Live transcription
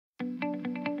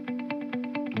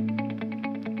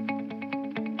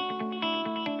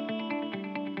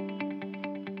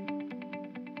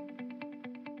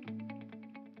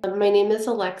My name is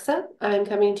Alexa. I'm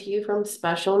coming to you from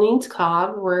Special Needs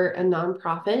Cobb. We're a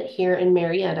nonprofit here in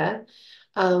Marietta.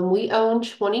 We own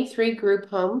 23 group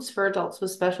homes for adults with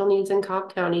special needs in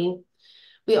Cobb County.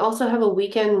 We also have a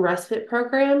weekend respite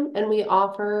program, and we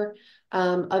offer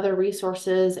other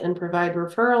resources and provide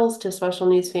referrals to special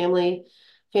needs families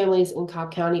in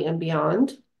Cobb County and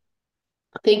beyond.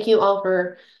 Thank you all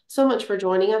for so much for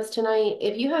joining us tonight.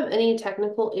 If you have any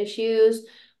technical issues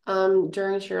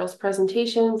during Cheryl's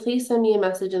presentation, please send me a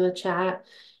message in the chat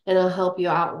and I'll help you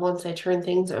out once I turn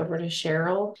things over to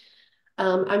Cheryl.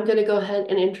 I'm going to go ahead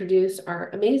and introduce our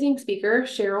amazing speaker,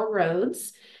 Cheryl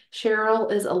Rhodes.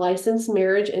 Cheryl is a licensed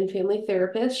marriage and family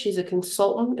therapist. She's a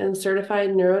consultant and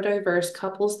certified neurodiverse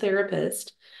couples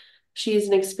therapist. She's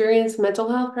an experienced mental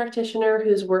health practitioner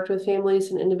who's worked with families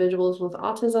and individuals with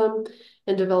autism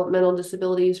and developmental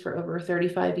disabilities for over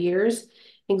 35 years,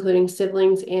 including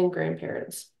siblings and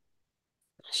grandparents.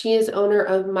 She is owner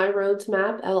of My Roads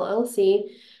Map LLC,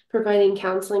 providing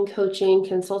counseling, coaching,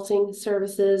 consulting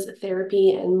services,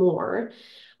 therapy, and more.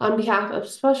 On behalf of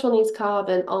Special Needs Cobb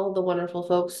and all the wonderful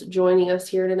folks joining us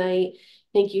here tonight,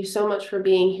 thank you so much for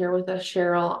being here with us,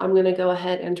 Cheryl. I'm going to go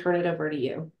ahead and turn it over to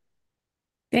you.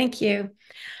 Thank you.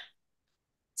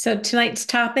 So tonight's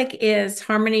topic is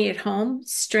harmony at home,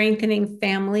 strengthening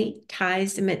family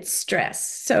ties amidst stress.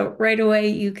 So right away,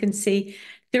 you can see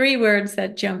three words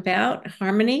that jump out: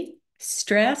 harmony,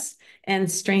 stress, and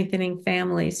strengthening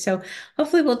families. So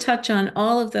hopefully we'll touch on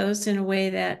all of those in a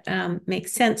way that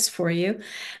makes sense for you.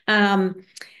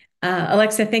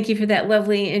 Alexa, thank you for that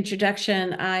lovely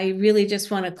introduction. I really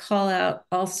just want to call out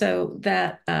also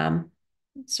that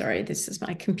sorry, this is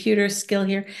my computer skill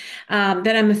here,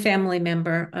 that I'm a family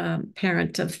member,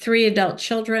 parent of three adult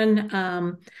children.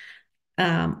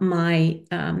 My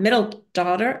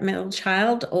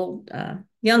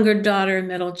younger daughter,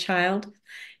 middle child,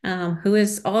 who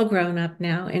is all grown up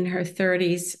now in her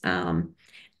 30s,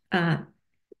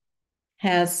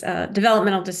 has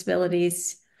developmental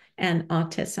disabilities and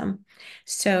autism.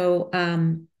 So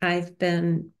I've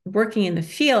been working in the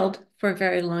field for a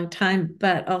very long time,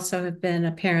 but also have been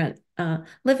a parent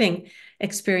living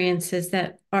experiences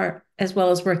that are, as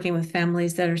well as working with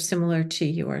families that are similar to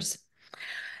yours.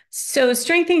 So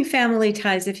strengthening family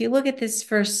ties, if you look at this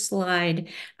first slide,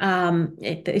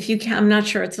 if you can, I'm not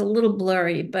sure, it's a little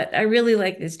blurry, but I really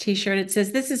like this t-shirt. It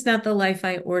says, "This is not the life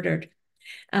I ordered."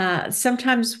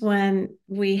 Sometimes when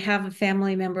we have a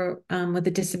family member with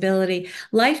a disability,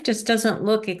 life just doesn't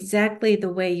look exactly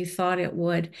the way you thought it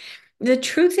would. The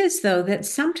truth is, though, that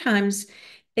sometimes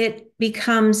it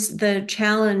becomes the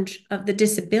challenge of the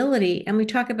disability. And we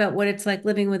talk about what it's like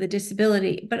living with a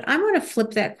disability. But I want to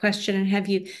flip that question and have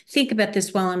you think about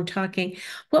this while I'm talking.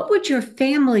 What would your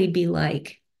family be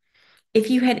like if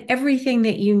you had everything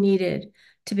that you needed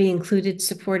to be included,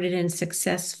 supported, and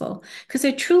successful? Because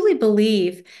I truly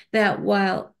believe that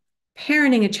while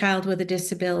parenting a child with a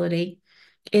disability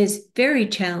is very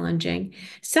challenging,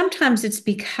 sometimes it's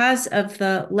because of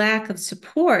the lack of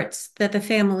supports that the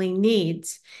family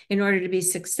needs in order to be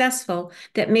successful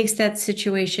that makes that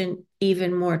situation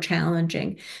even more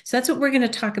challenging. So that's what we're going to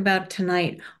talk about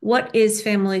tonight. What is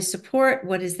family support?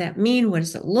 What does that mean? What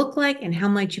does it look like? And how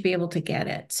might you be able to get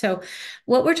it? So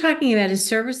what we're talking about is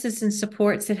services and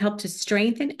supports that help to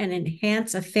strengthen and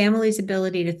enhance a family's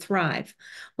ability to thrive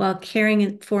while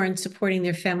caring for and supporting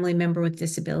their family member with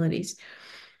disabilities.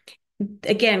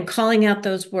 Again, calling out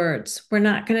those words. We're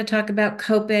not going to talk about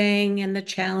coping and the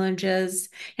challenges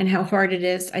and how hard it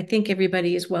is. I think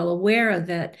everybody is well aware of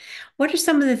that. What are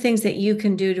some of the things that you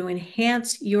can do to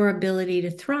enhance your ability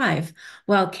to thrive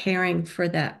while caring for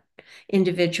that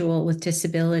individual with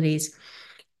disabilities?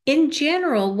 In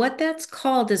general, what that's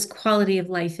called is quality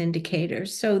of life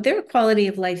indicators. So there are quality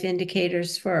of life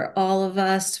indicators for all of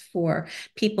us, for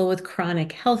people with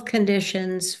chronic health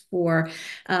conditions, for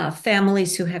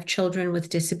families who have children with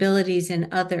disabilities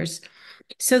and others.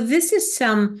 So this is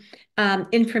some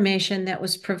information that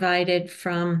was provided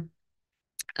from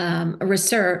a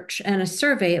research and a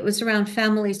survey. It was around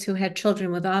families who had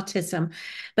children with autism,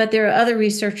 but there are other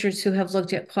researchers who have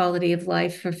looked at quality of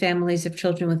life for families of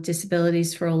children with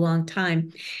disabilities for a long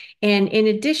time. And in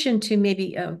addition to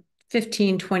maybe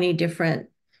 15, 20 different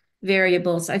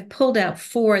variables, I've pulled out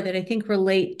four that I think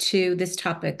relate to this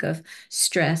topic of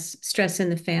stress in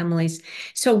the families.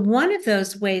 So one of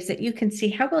those ways that you can see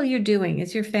how well you're doing,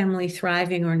 is your family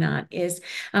thriving or not, is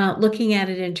looking at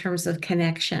it in terms of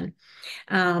connection.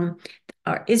 Um,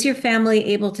 is your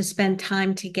family able to spend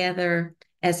time together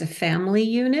as a family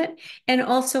unit and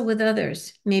also with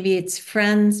others? Maybe it's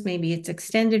friends, maybe it's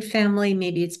extended family,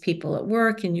 maybe it's people at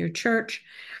work, in your church.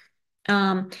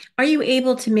 Um, are you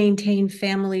able to maintain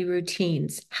family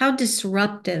routines? How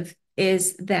disruptive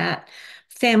is that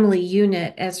family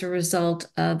unit as a result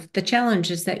of the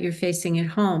challenges that you're facing at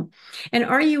home? And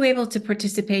are you able to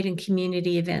participate in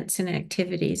community events and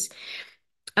activities?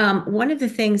 One of the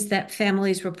things that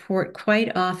families report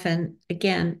quite often,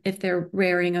 again, if they're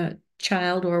rearing a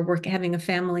child or having a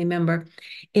family member,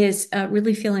 is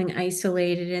really feeling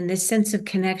isolated. And this sense of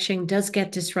connection does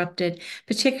get disrupted,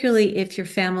 particularly if your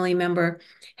family member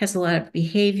has a lot of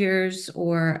behaviors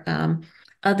or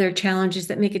other challenges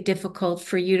that make it difficult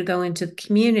for you to go into the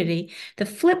community. The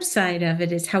flip side of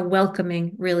it is how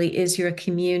welcoming really is your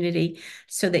community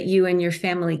so that you and your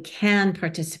family can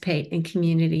participate in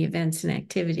community events and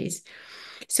activities.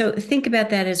 So think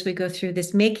about that as we go through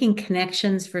this, making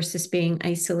connections versus being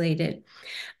isolated,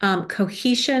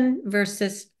 cohesion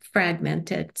versus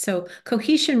fragmented. So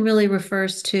cohesion really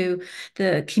refers to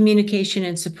the communication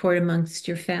and support amongst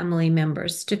your family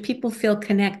members. Do people feel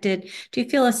connected? Do you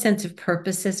feel a sense of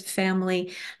purpose as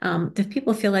family? Do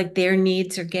people feel like their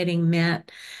needs are getting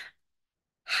met?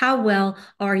 How well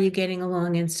are you getting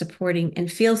along and supporting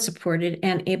and feel supported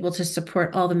and able to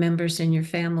support all the members in your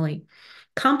family?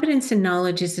 Competence and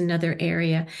knowledge is another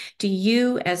area. Do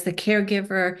you, as the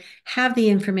caregiver, have the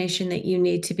information that you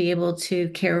need to be able to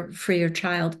care for your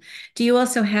child? Do you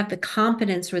also have the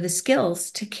competence or the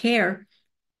skills to care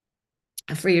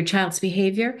for your child's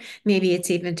behavior? Maybe it's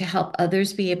even to help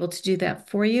others be able to do that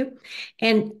for you.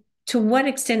 And to what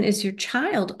extent is your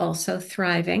child also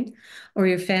thriving or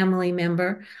your family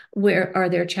member? Where are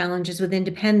there challenges with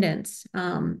independence,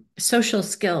 social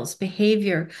skills,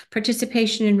 behavior,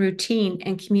 participation in routine,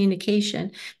 and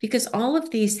communication? Because all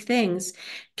of these things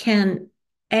can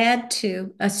add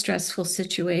to a stressful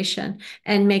situation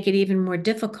and make it even more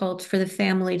difficult for the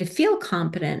family to feel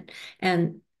competent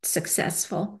and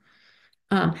successful.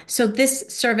 So this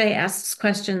survey asks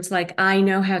questions like, I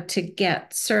know how to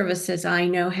get services. I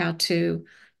know how to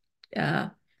uh,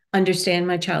 understand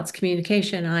my child's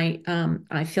communication.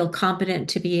 I feel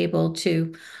competent to be able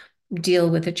to deal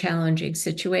with a challenging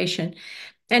situation.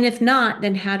 And if not,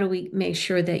 then how do we make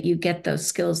sure that you get those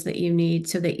skills that you need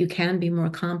so that you can be more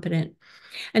competent?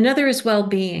 Another is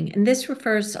well-being, and this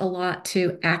refers a lot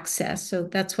to access. So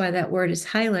that's why that word is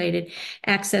highlighted.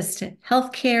 Access to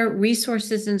healthcare,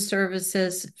 resources and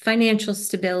services, financial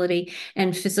stability,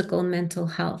 and physical and mental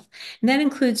health. And that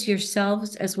includes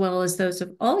yourselves as well as those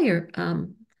of all your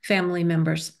family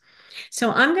members.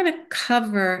 So I'm going to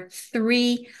cover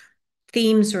three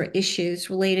themes or issues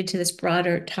related to this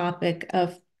broader topic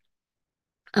of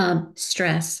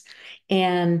stress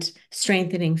and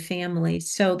strengthening families.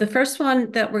 So the first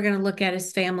one that we're going to look at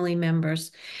is family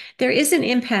members. There is an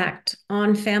impact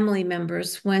on family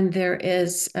members when there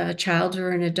is a child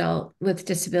or an adult with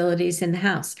disabilities in the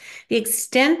house. The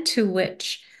extent to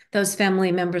which those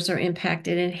family members are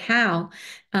impacted and how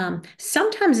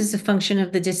sometimes is a function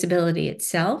of the disability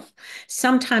itself.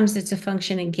 Sometimes it's a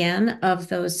function again of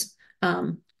those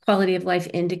quality of life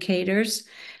indicators.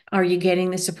 Are you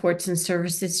getting the supports and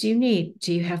services you need?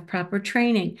 Do you have proper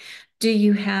training? Do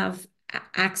you have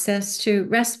access to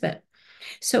respite?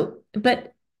 So,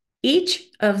 but each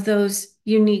of those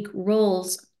unique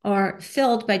roles are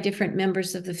filled by different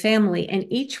members of the family, and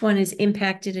each one is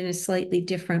impacted in a slightly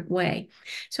different way.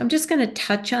 So I'm just going to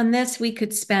touch on this. We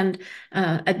could spend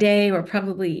a day or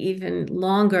probably even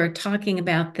longer talking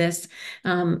about this.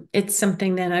 It's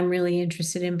something that I'm really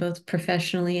interested in both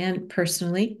professionally and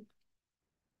personally.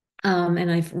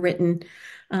 And I've written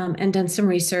and done some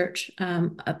research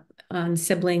on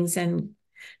siblings and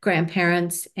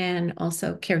grandparents and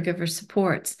also caregiver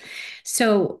supports.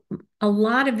 So a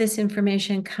lot of this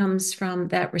information comes from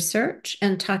that research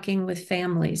and talking with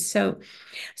families. So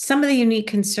some of the unique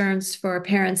concerns for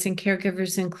parents and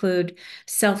caregivers include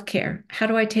self-care. How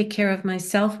do I take care of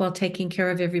myself while taking care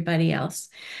of everybody else?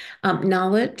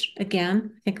 Knowledge,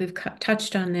 again, I think we've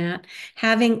touched on that.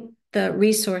 Having the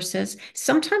resources.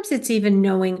 Sometimes it's even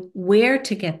knowing where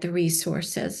to get the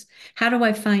resources. How do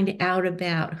I find out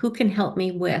about who can help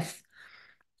me with?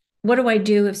 What do I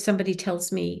do if somebody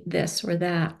tells me this or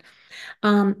that?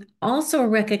 Also, a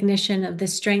recognition of the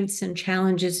strengths and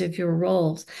challenges of your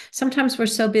roles. Sometimes we're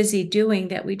so busy doing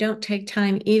that we don't take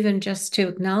time even just to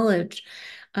acknowledge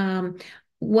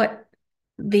what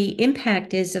the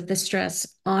impact is of the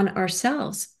stress on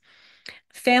ourselves.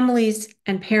 Families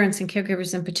and parents and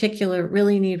caregivers in particular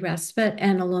really need respite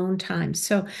and alone time.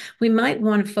 So we might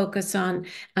want to focus on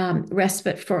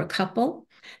respite for a couple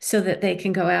so that they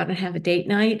can go out and have a date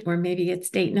night, or maybe it's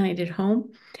date night at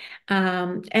home.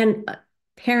 And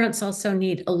parents also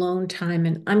need alone time.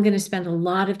 And I'm going to spend a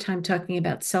lot of time talking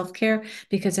about self-care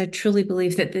because I truly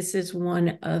believe that this is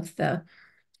one of the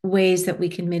ways that we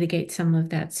can mitigate some of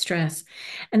that stress.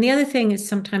 And the other thing is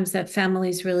sometimes that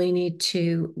families really need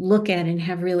to look at and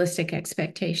have realistic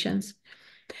expectations.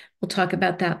 We'll talk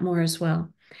about that more as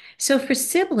well. So for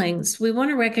siblings, we want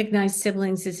to recognize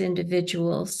siblings as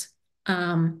individuals.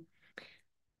 Um,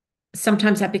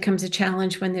 Sometimes that becomes a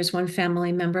challenge when there's one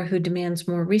family member who demands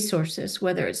more resources,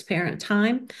 whether it's parent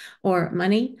time or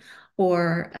money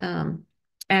or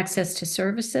access to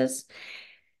services.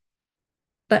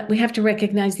 But we have to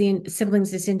recognize the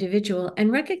siblings as individual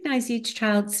and recognize each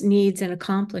child's needs and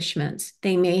accomplishments.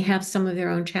 They may have some of their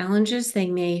own challenges. They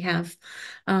may have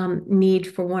need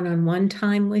for one-on-one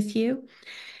time with you.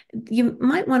 You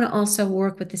might want to also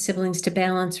work with the siblings to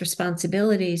balance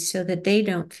responsibilities so that they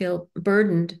don't feel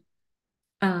burdened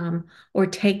or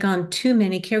take on too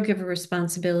many caregiver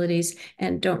responsibilities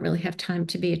and don't really have time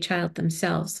to be a child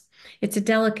themselves. It's a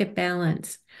delicate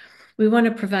balance. We want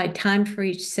to provide time for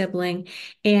each sibling,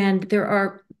 and there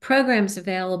are programs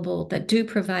available that do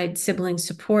provide sibling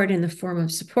support in the form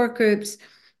of support groups,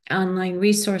 online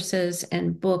resources,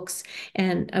 and books.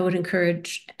 And I would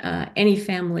encourage any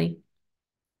family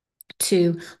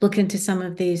to look into some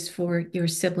of these for your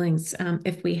siblings.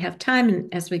 If we have time,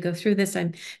 and as we go through this,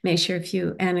 I may share a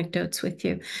few anecdotes with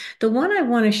you. The one I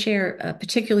want to share,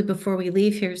 particularly before we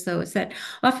leave here, though, is that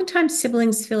oftentimes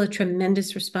siblings feel a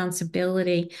tremendous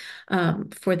responsibility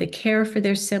for the care for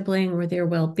their sibling or their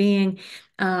well-being.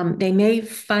 They may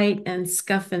fight and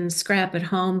scuff and scrap at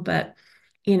home, but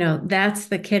that's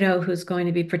the kiddo who's going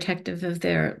to be protective of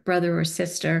their brother or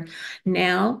sister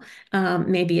now,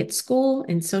 maybe at school,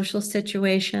 in social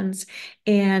situations.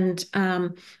 And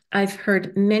I've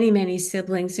heard many, many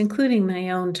siblings, including my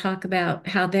own, talk about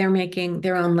how they're making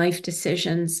their own life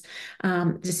decisions,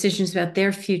 decisions about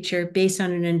their future based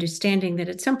on an understanding that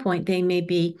at some point they may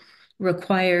be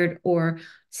required or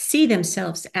see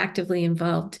themselves actively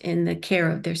involved in the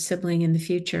care of their sibling in the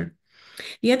future.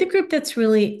 The other group that's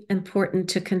really important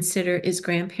to consider is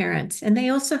grandparents, and they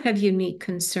also have unique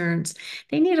concerns.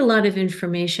 They need a lot of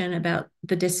information about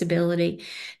the disability.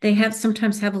 They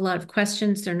sometimes have a lot of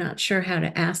questions. They're not sure how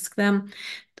to ask them.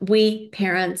 We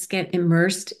parents get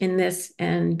immersed in this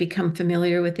and become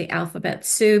familiar with the alphabet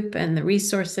soup and the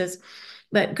resources.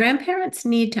 But grandparents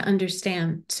need to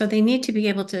understand. So they need to be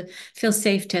able to feel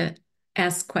safe to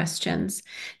ask questions.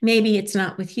 Maybe it's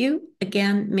not with you.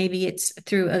 Again, maybe it's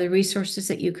through other resources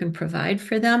that you can provide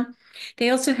for them. They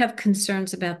also have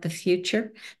concerns about the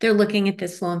future. They're looking at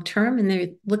this long term and they're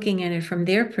looking at it from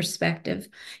their perspective,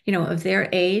 of their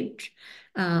age.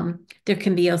 There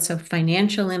can be also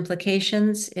financial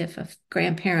implications if a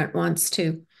grandparent wants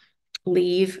to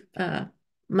leave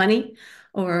money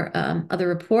or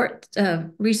other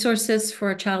resources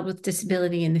for a child with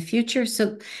disability in the future.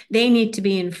 So they need to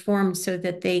be informed so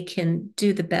that they can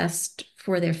do the best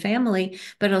for their family,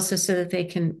 but also so that they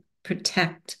can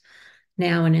protect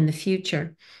now and in the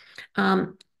future.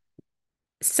 Um,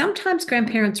 Sometimes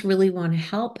grandparents really want to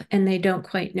help and they don't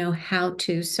quite know how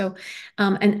to. So,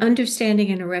 an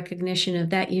understanding and a recognition of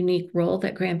that unique role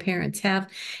that grandparents have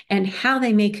and how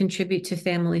they may contribute to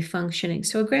family functioning.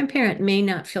 So, a grandparent may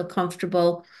not feel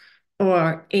comfortable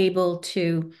or able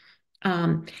to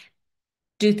um,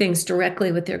 do things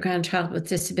directly with their grandchild with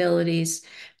disabilities.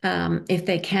 If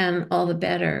they can, all the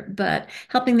better. But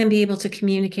helping them be able to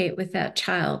communicate with that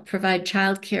child, provide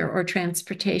childcare or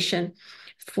transportation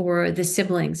for the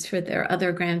siblings, for their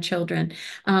other grandchildren.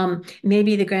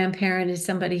 Maybe the grandparent is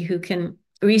somebody who can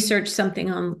research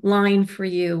something online for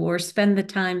you or spend the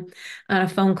time on a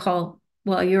phone call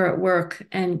while you're at work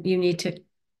and you need to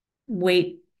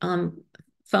wait on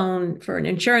phone for an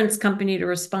insurance company to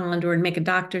respond or make a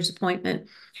doctor's appointment.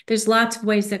 There's lots of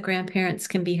ways that grandparents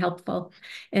can be helpful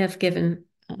if given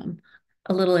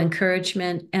a little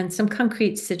encouragement and some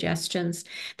concrete suggestions.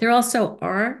 There also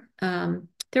are,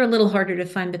 they're a little harder to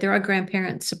find, but there are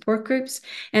grandparent support groups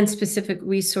and specific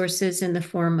resources in the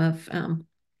form of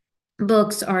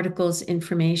books, articles,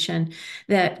 information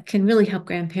that can really help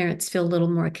grandparents feel a little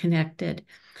more connected.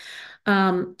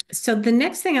 So the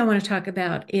next thing I want to talk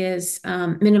about is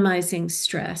minimizing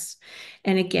stress.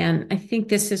 And again, I think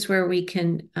this is where we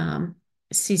can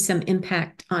see some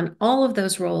impact on all of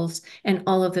those roles and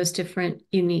all of those different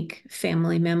unique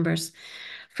family members.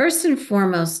 First and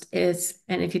foremost is,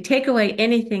 and if you take away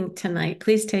anything tonight,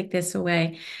 please take this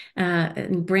away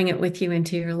and bring it with you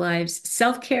into your lives.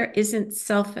 Self-care isn't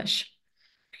selfish.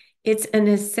 It's a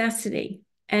necessity.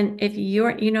 And if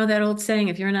that old saying,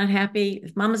 if you're not happy,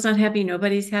 if mama's not happy,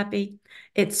 nobody's happy.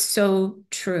 It's so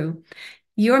true.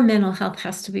 your mental health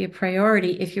has to be a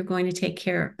priority if you're going to take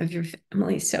care of your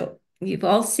family. So you've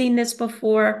all seen this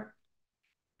before.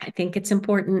 I think it's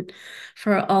important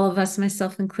for all of us,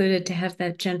 myself included, to have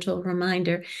that gentle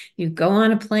reminder. You go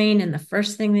on a plane, and the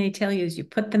first thing they tell you is you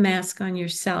put the mask on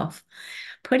yourself.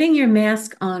 Putting your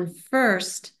mask on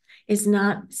first is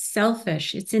not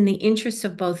selfish. It's in the interest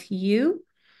of both you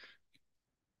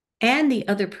and the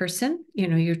other person,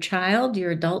 your child, your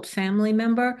adult family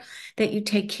member, that you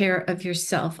take care of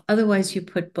yourself. Otherwise, you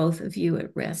put both of you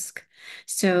at risk.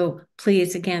 So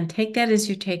please, again, take that as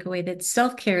your takeaway that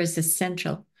self-care is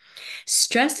essential.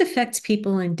 Stress affects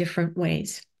people in different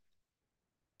ways.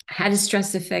 How does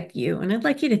stress affect you? And I'd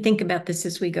like you to think about this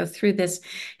as we go through this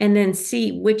and then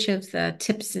see which of the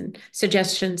tips and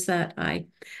suggestions that I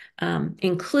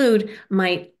include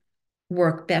might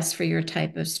work best for your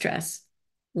type of stress.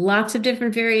 Lots of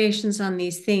different variations on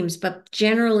these themes, but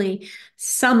generally,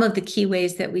 some of the key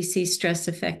ways that we see stress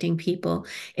affecting people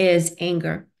is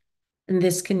anger. And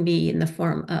this can be in the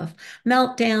form of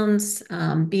meltdowns,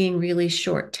 being really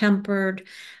short-tempered,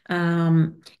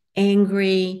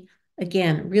 angry,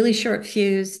 again, really short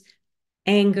fuse,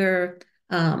 anger,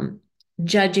 um,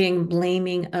 judging,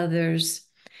 blaming others.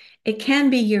 It can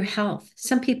be your health.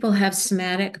 Some people have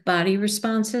somatic body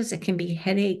responses. It can be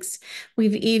headaches.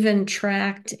 We've even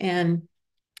tracked and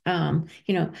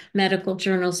medical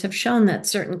journals have shown that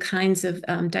certain kinds of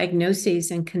diagnoses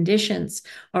and conditions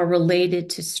are related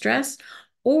to stress,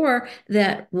 or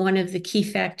that one of the key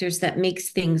factors that makes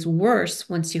things worse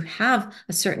once you have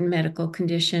a certain medical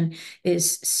condition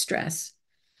is stress.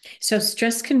 So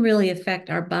stress can really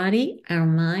affect our body, our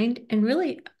mind, and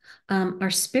really our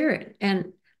spirit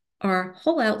and our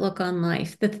whole outlook on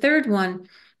life. The third one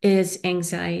is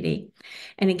anxiety.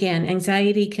 And again,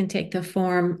 anxiety can take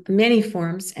many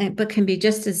forms, but can be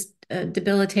just as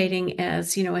debilitating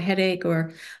as, a headache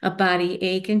or a body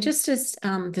ache, and just as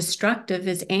destructive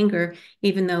as anger,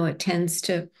 even though it tends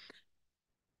to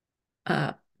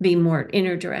be more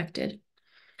inner directed.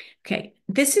 Okay,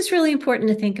 this is really important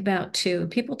to think about too.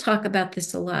 People talk about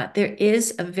this a lot. There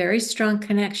is a very strong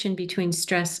connection between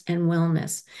stress and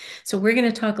wellness. So we're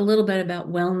going to talk a little bit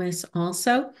about wellness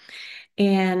also.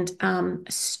 And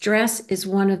stress is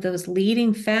one of those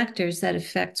leading factors that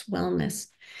affects wellness.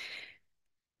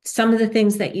 Some of the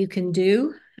things that you can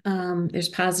do, there's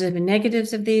positive and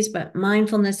negatives of these, but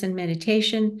mindfulness and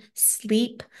meditation,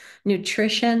 sleep,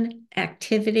 nutrition,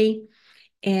 activity,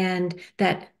 and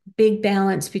that big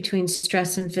balance between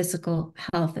stress and physical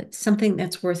health. It's something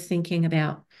that's worth thinking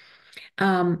about.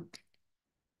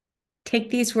 Take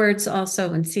these words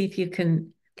also and see if you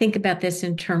can think about this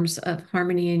in terms of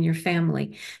harmony in your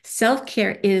family.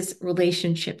 Self-care is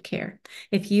relationship care.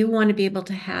 If you want to be able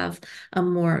to have a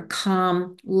more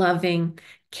calm, loving,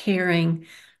 caring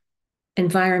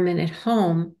environment at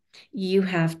home, you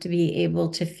have to be able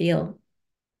to feel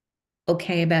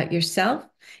okay about yourself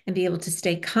and be able to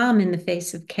stay calm in the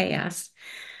face of chaos.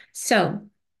 So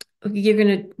you're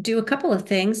going to do a couple of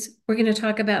things. We're going to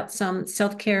talk about some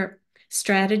self-care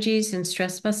strategies and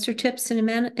stress buster tips in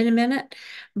a minute.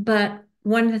 But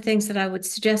one of the things that I would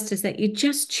suggest is that you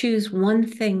just choose one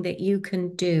thing that you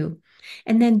can do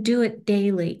and then do it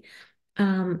daily.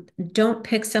 Don't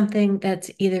pick something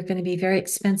that's either going to be very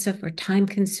expensive or time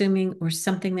consuming or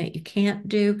something that you can't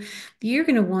do. You're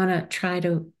going to want to try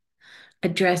to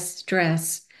address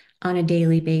stress on a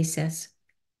daily basis.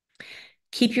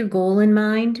 Keep your goal in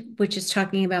mind, which is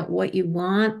talking about what you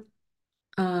want.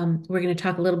 We're going to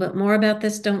talk a little bit more about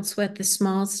this. Don't sweat the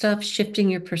small stuff, shifting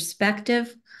your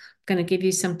perspective. I'm going to give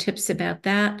you some tips about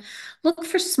that. Look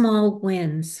for small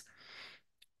wins.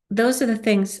 Those are the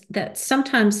things that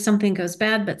sometimes something goes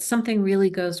bad, but something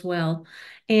really goes well.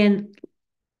 And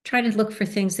try to look for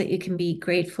things that you can be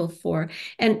grateful for.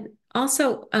 And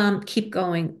also keep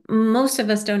going. Most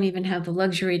of us don't even have the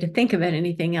luxury to think about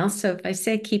anything else. So if I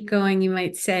say keep going, you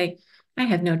might say, I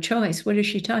have no choice. What is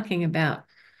she talking about?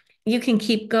 You can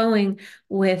keep going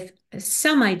with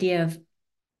some idea of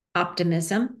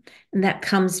optimism, and that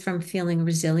comes from feeling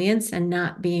resilience and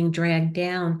not being dragged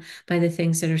down by the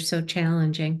things that are so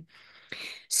challenging.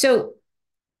 So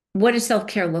what does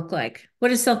self-care look like? What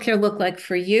does self-care look like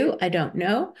for you? I don't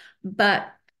know,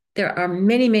 but there are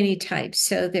many, many types.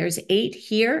 So there's 8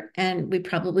 here, and we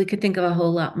probably could think of a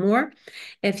whole lot more.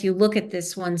 If you look at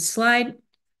this one slide,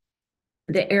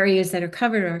 the areas that are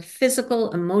covered are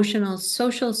physical, emotional,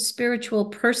 social, spiritual,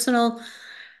 personal,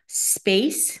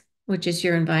 space, which is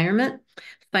your environment,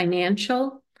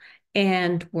 financial,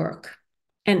 and work.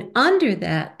 And under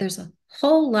that, there's a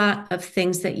whole lot of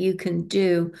things that you can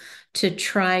do to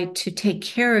try to take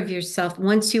care of yourself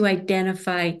once you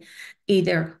identify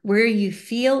either where you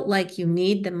feel like you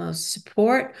need the most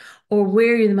support or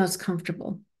where you're the most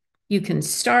comfortable. You can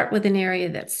start with an area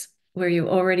that's where you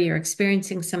already are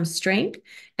experiencing some strength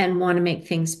and want to make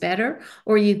things better,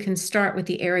 or you can start with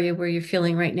the area where you're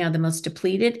feeling right now the most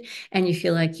depleted and you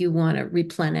feel like you want to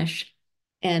replenish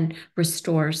and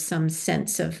restore some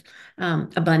sense of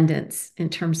abundance in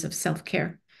terms of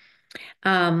self-care.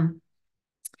 Um,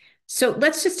 so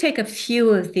let's just take a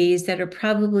few of these that are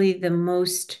probably the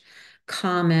most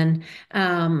common.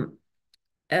 Um,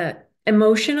 uh,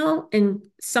 Emotional and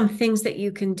some things that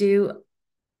you can do.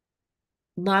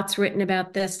 Lots written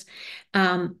about this.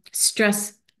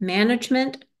 Stress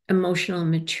management, emotional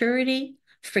maturity,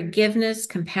 forgiveness,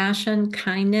 compassion,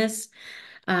 kindness,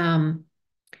 um,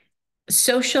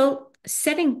 social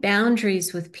setting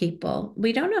boundaries with people.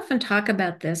 We don't often talk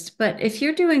about this, but if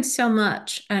you're doing so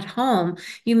much at home,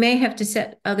 you may have to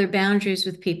set other boundaries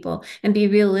with people and be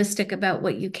realistic about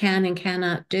what you can and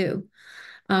cannot do.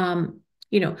 Um,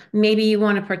 Maybe you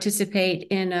want to participate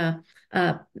in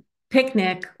a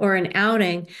picnic or an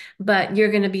outing, but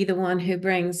you're going to be the one who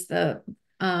brings the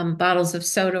bottles of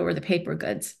soda or the paper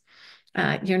goods.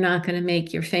 You're not going to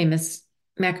make your famous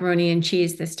macaroni and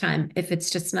cheese this time if it's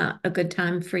just not a good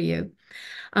time for you.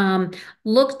 Um,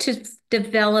 Look to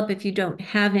develop if you don't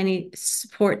have any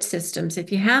support systems.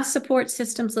 If you have support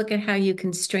systems, look at how you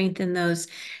can strengthen those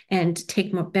and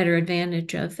take better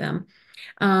advantage of them.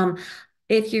 Um,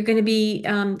 if you're going to be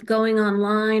going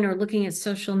online or looking at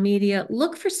social media,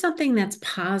 look for something that's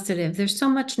positive. There's so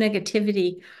much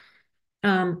negativity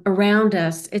around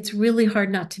us. It's really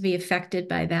hard not to be affected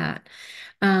by that.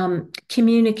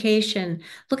 Communication.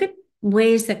 Look at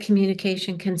ways that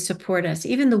communication can support us,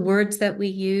 even the words that we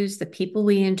use, the people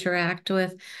we interact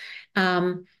with.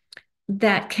 Um,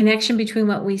 that connection between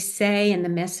what we say and the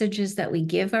messages that we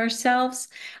give ourselves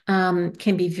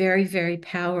can be very, very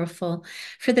powerful.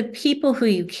 For the people who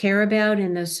you care about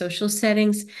in those social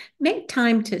settings, make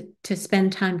time to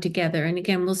spend time together. And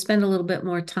again, we'll spend a little bit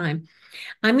more time.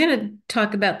 I'm going to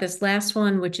talk about this last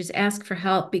one, which is ask for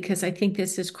help, because I think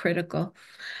this is critical.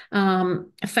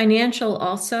 Financial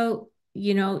also,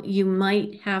 you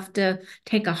might have to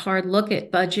take a hard look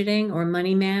at budgeting or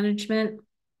money management,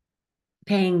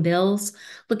 paying bills,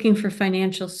 looking for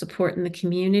financial support in the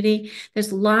community.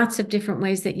 There's lots of different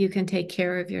ways that you can take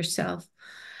care of yourself.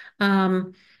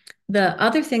 Um, the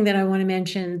other thing that I want to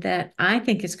mention that I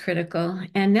think is critical,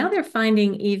 and now they're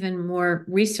finding even more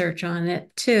research on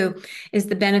it too, is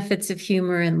the benefits of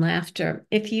humor and laughter.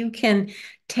 If you can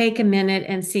take a minute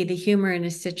and see the humor in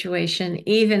a situation,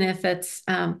 even if it's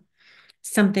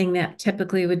something that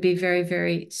typically would be very,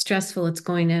 very stressful, it's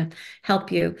going to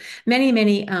help you. Many,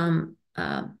 many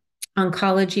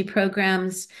oncology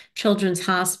programs, children's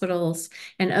hospitals,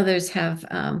 and others have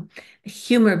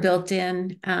humor built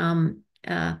in,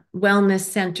 wellness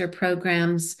center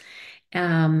programs.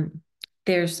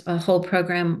 There's a whole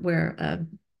program where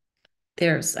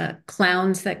there's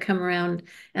clowns that come around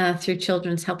through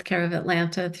Children's Healthcare of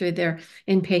Atlanta through their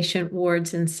inpatient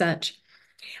wards and such.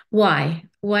 Why?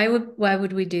 Why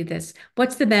would we do this?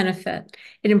 What's the benefit?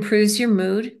 It improves your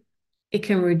mood. It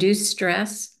can reduce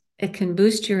stress. It can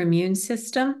boost your immune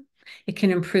system. It can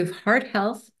improve heart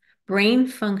health, brain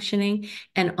functioning,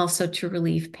 and also to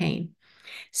relieve pain.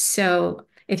 So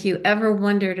if you ever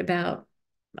wondered about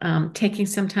taking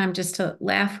some time just to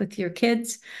laugh with your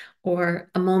kids or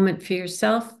a moment for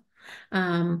yourself,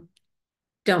 um,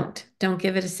 don't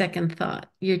give it a second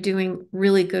thought. You're doing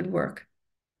really good work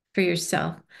for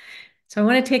yourself. So I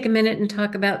want to take a minute and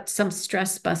talk about some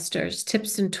stress busters,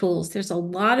 tips and tools. There's a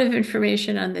lot of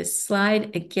information on this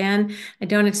slide. Again, I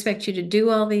don't expect you to do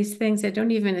all these things. I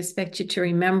don't even expect you to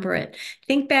remember it.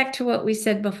 Think back to what we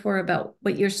said before about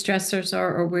what your stressors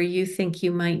are or where you think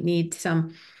you might need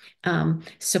some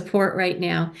support right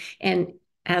now. And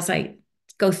as I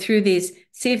go through these,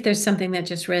 see if there's something that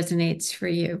just resonates for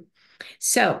you.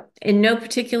 So in no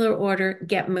particular order,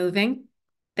 get moving.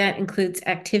 That includes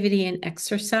activity and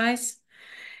exercise.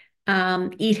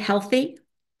 Eat healthy.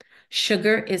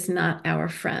 Sugar is not our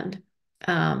friend.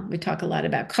 We talk a lot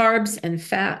about carbs and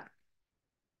fat,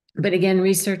 but again,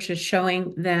 research is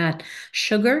showing that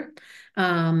sugar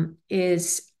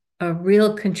is a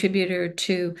real contributor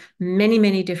to many,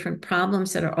 many different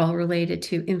problems that are all related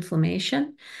to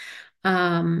inflammation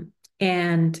um,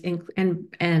 and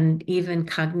even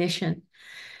cognition.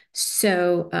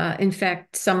 So, in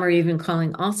fact, some are even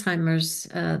calling Alzheimer's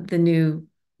the new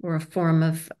or a form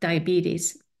of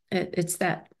diabetes. It's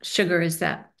that sugar is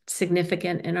that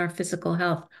significant in our physical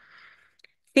health.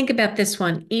 Think about this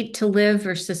one, eat to live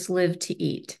versus live to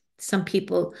eat. Some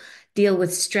people deal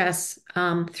with stress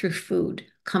through food.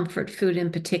 comfort food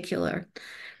in particular.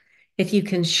 If you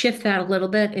can shift that a little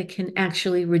bit, it can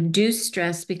actually reduce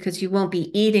stress because you won't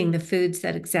be eating the foods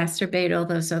that exacerbate all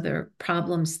those other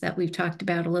problems that we've talked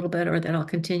about a little bit, or that I'll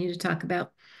continue to talk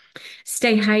about.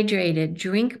 Stay hydrated.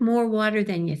 Drink more water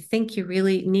than you think you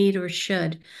really need or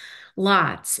should.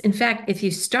 Lots. In fact, if you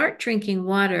start drinking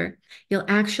water, you'll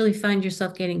actually find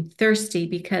yourself getting thirsty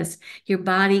because your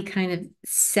body kind of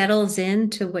settles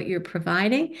into what you're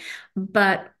providing.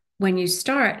 But when you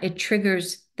start, it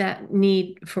triggers that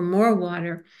need for more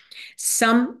water.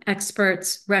 Some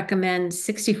experts recommend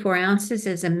 64 ounces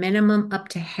as a minimum, up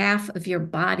to half of your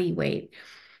body weight.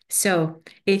 So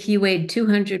if you weighed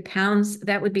 200 pounds,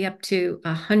 that would be up to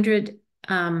 100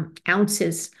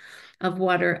 ounces of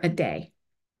water a day.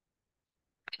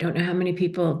 I don't know how many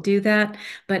people do that,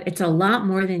 but it's a lot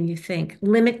more than you think.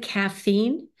 Limit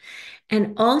caffeine,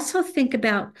 and also think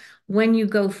about when you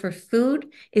go for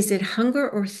food, is it hunger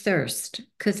or thirst?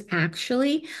 Because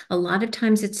actually, a lot of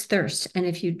times it's thirst. And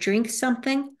if you drink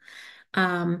something,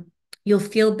 um, you'll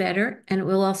feel better, and it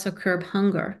will also curb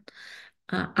hunger.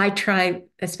 I try,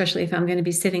 especially if I'm going to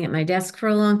be sitting at my desk for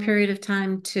a long period of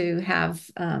time, to have,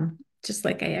 just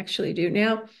like I actually do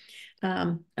now,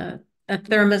 um, a, a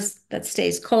thermos that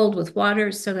stays cold with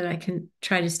water so that I can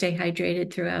try to stay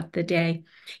hydrated throughout the day,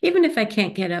 even if I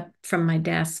can't get up from my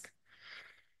desk.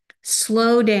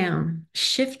 Slow down,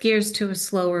 shift gears to a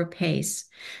slower pace.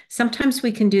 Sometimes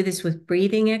we can do this with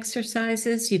breathing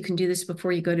exercises. You can do this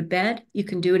before you go to bed. You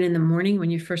can do it in the morning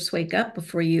when you first wake up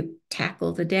before you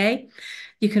tackle the day.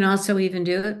 You can also even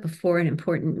do it before an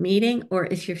important meeting, or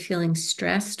if you're feeling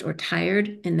stressed or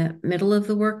tired in the middle of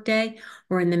the workday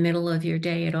or in the middle of your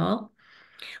day at all.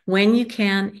 When you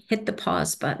can, hit the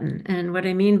pause button. And what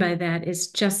I mean by that is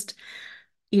just,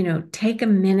 take a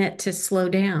minute to slow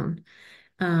down.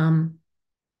 Um,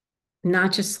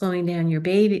 Not just slowing down your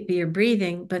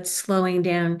breathing, but slowing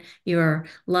down your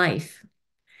life.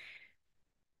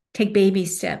 Take baby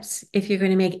steps. If you're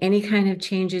going to make any kind of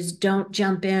changes, don't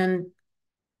jump in.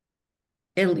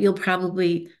 You'll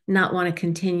probably not want to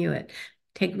continue it.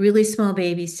 Take really small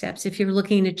baby steps. If you're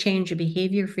looking to change a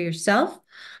behavior for yourself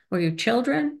or your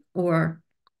children, or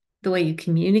the way you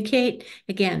communicate,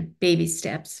 again, baby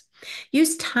steps.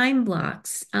 Use time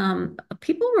blocks.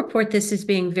 People report this as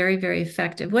being very, very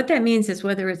effective. What that means is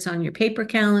whether it's on your paper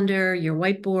calendar, your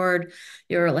whiteboard,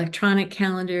 your electronic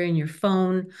calendar, in your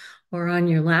phone, or on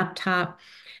your laptop,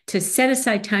 to set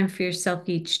aside time for yourself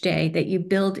each day that you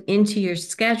build into your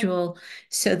schedule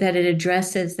so that it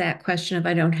addresses that question of,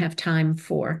 I don't have time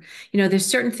for. There's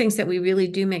certain things that we really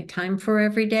do make time for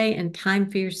every day, and time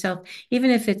for yourself,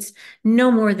 even if it's no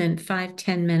more than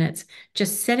 5-10 minutes,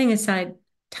 just setting aside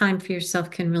time for yourself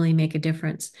can really make a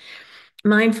difference.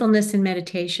 Mindfulness and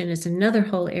meditation is another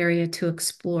whole area to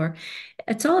explore.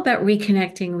 It's all about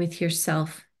reconnecting with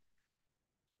yourself.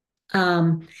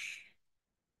 Um,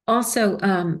 Also,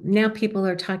 now people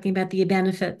are talking about the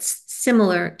benefits,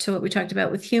 similar to what we talked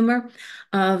about with humor,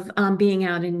 of being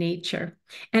out in nature,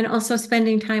 and also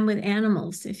spending time with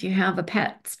animals. If you have a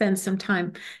pet, spend some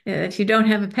time. If you don't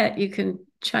have a pet, you can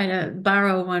try to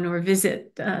borrow one or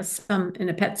visit some in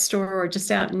a pet store or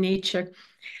just out in nature.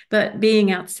 But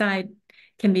being outside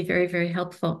can be very, very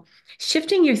helpful.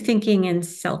 Shifting your thinking and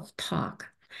self-talk.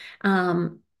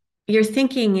 Um, your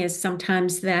thinking is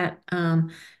sometimes that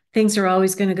things are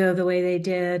always going to go the way they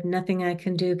did. Nothing I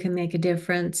can do can make a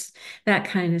difference, that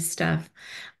kind of stuff.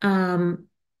 Um,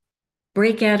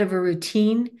 Break out of a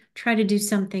routine, try to do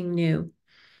something new.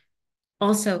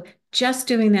 Also, just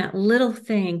doing that little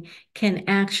thing can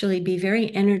actually be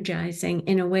very energizing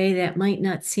in a way that might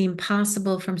not seem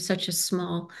possible from such a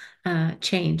small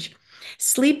change.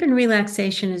 Sleep and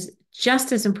relaxation is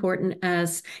just as important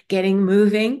as getting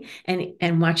moving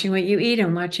and watching what you eat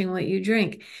and watching what you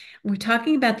drink. We're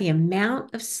talking about the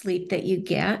amount of sleep that you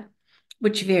get,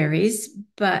 which varies,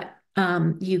 but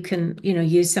you can,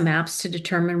 use some apps to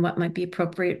determine what might be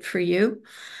appropriate for you.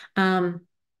 Um,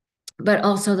 but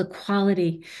also the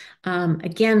quality.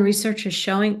 Again, research is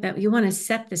showing that you want to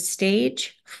set the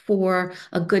stage for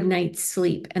a good night's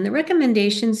sleep. And the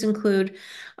recommendations include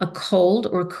a cold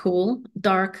or cool,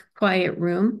 dark, quiet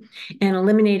room, and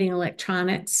eliminating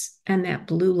electronics and that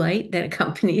blue light that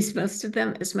accompanies most of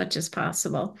them as much as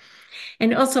possible.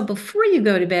 And also, before you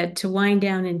go to bed, to wind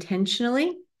down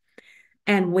intentionally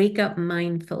and wake up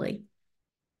mindfully.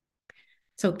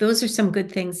 So those are some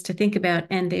good things to think about,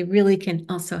 and they really can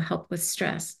also help with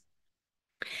stress.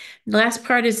 The last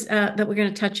part is that we're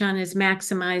going to touch on is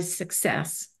maximize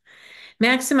success.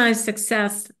 Maximize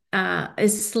success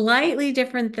is slightly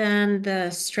different than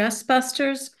the stress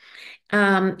busters.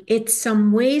 It's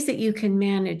some ways that you can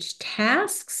manage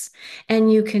tasks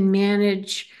and you can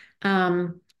manage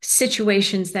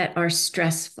situations that are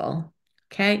stressful.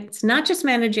 Okay. It's not just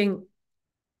managing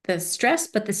the stress,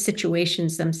 but the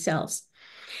situations themselves.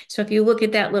 So if you look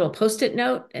at that little post-it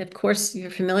note, of course,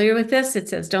 you're familiar with this. It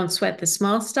says, don't sweat the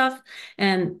small stuff.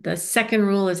 And the second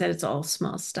rule is that it's all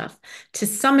small stuff. To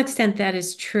some extent, that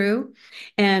is true.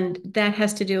 And that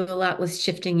has to do a lot with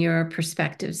shifting your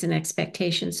perspectives and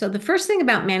expectations. So the first thing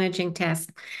about managing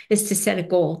tasks is to set a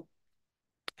goal.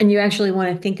 And you actually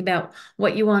want to think about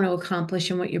what you want to accomplish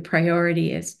and what your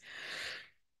priority is.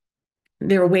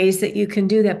 There are ways that you can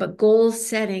do that, but goal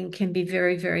setting can be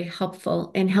very, very helpful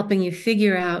in helping you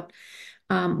figure out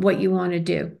what you want to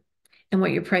do and what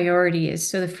your priority is.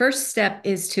 So the first step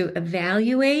is to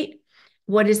evaluate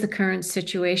what is the current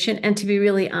situation and to be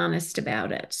really honest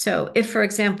about it. So if, for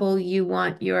example, you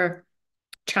want your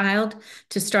child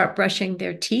to start brushing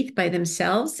their teeth by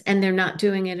themselves and they're not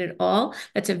doing it at all,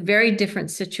 that's a very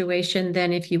different situation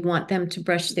than if you want them to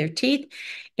brush their teeth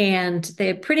and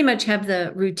they pretty much have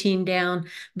the routine down,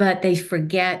 but they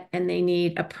forget and they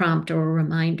need a prompt or a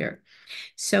reminder.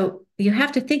 So you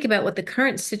have to think about what the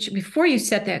current situation, before you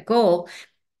set that goal,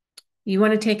 you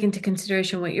want to take into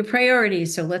consideration what your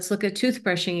priorities. So let's look at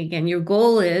toothbrushing again. Your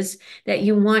goal is that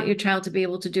you want your child to be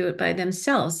able to do it by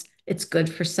themselves. It's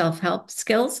good for self-help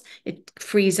skills. It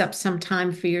frees up some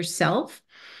time for yourself.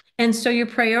 And so your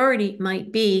priority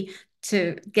might be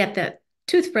to get that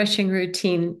toothbrushing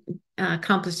routine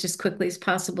accomplished as quickly as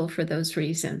possible for those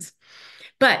reasons.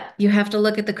 But you have to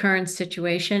look at the current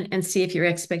situation and see if your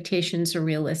expectations are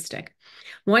realistic.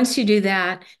 Once you do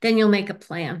that, then you'll make a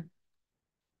plan.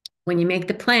 When you make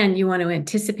the plan, you want to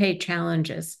anticipate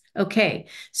challenges. Okay,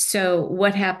 so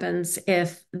what happens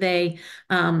if they,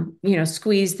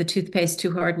 squeeze the toothpaste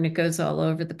too hard and it goes all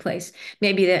over the place?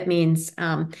 Maybe that means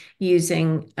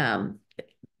using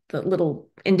the little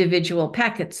individual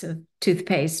packets of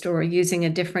toothpaste or using a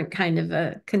different kind of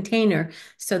a container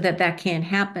so that that can't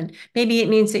happen. Maybe it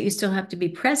means that you still have to be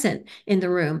present in the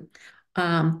room.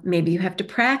 Maybe you have to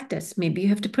practice. Maybe you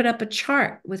have to put up a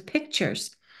chart with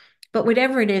pictures. But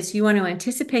whatever it is, you want to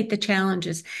anticipate the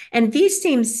challenges. And these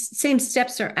same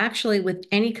steps are actually with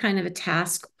any kind of a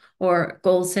task or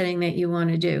goal setting that you want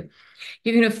to do.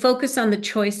 You're going to focus on the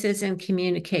choices and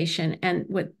communication. And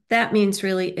what that means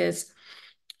really is,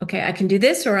 okay, I can do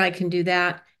this or I can do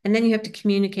that. And then you have to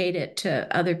communicate it to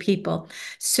other people.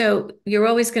 So you're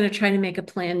always going to try to make a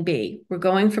plan B. We're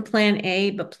going for plan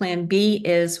A, but plan B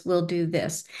is we'll do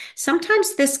this.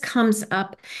 Sometimes this comes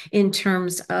up in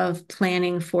terms of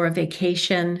planning for a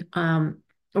vacation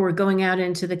or going out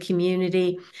into the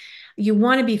community. You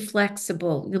want to be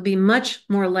flexible. You'll be much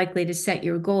more likely to set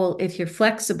your goal if you're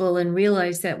flexible and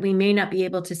realize that we may not be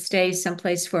able to stay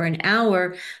someplace for an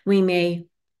hour. We may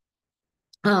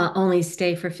only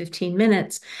stay for 15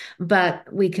 minutes,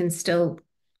 but we can still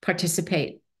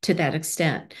participate to that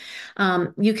extent.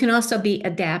 You can also be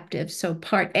adaptive. So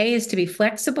part A is to be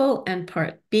flexible and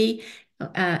part B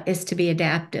is to be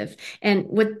adaptive. And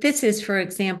what this is, for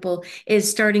example,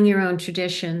 is starting your own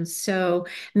traditions. So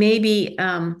maybe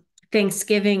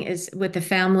Thanksgiving is with the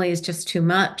family is just too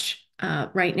much.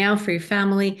 Right now for your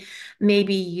family.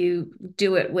 Maybe you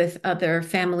do it with other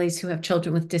families who have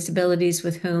children with disabilities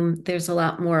with whom there's a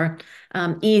lot more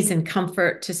ease and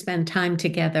comfort to spend time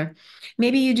together.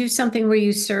 Maybe you do something where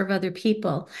you serve other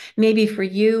people. Maybe for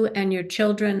you and your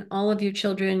children, all of your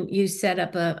children, you set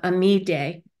up a me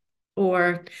day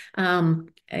or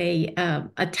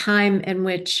a time in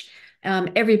which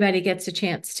everybody gets a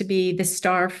chance to be the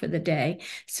star for the day.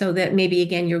 So that maybe,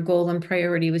 again, your goal and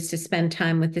priority was to spend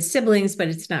time with the siblings, but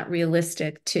it's not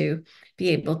realistic to be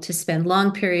able to spend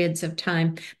long periods of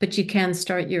time. But you can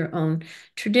start your own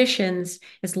traditions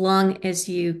as long as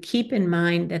you keep in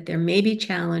mind that there may be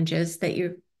challenges, that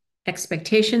your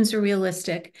expectations are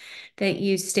realistic, that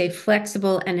you stay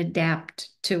flexible and adapt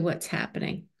to what's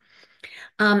happening.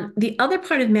 The other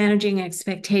part of managing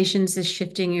expectations is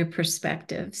shifting your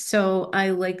perspective. So I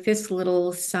like this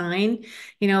little sign,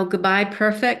 goodbye,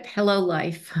 perfect, hello,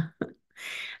 life.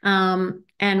 And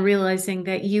realizing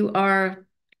that you are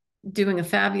doing a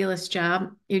fabulous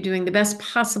job. You're doing the best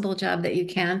possible job that you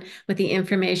can with the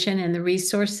information and the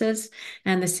resources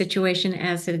and the situation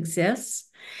as it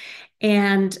exists.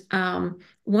 And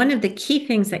one of the key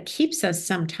things that keeps us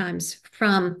sometimes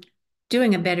from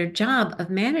doing a better job of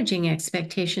managing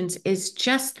expectations is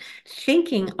just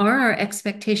thinking, are our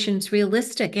expectations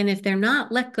realistic? And if they're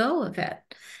not, let go of it.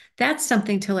 That's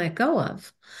something to let go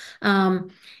of.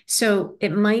 So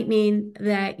it might mean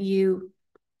that you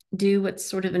do what's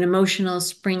sort of an emotional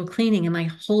spring cleaning? Am I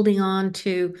holding on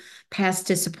to past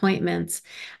disappointments?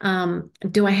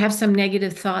 Do I have some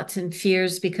negative thoughts and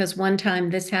fears because one time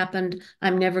this happened,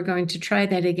 I'm never going to try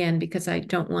that again because I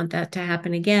don't want that to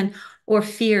happen again? Or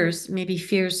fears, maybe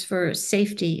fears for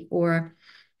safety or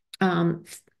um,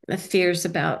 fears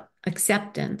about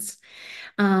acceptance.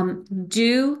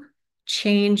 Do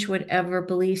change whatever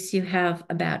beliefs you have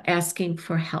about asking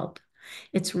for help.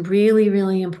 It's really,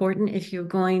 really important if you're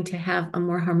going to have a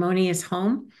more harmonious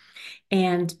home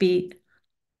and be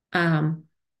um,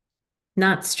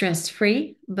 not stress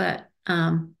free, but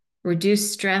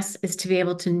reduce stress is to be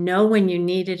able to know when you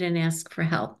need it and ask for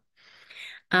help.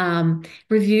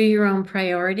 Review your own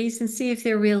priorities and see if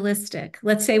they're realistic.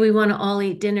 Let's say we want to all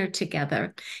eat dinner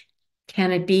together.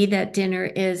 Can it be that dinner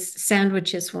is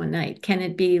sandwiches one night? Can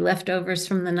it be leftovers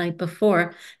from the night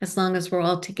before, as long as we're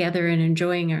all together and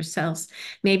enjoying ourselves?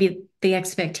 Maybe the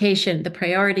expectation, the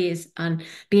priority is on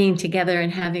being together and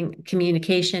having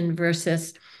communication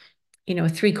versus, a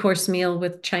three-course meal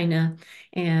with China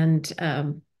and,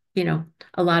 a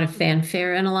lot of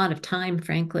fanfare and a lot of time,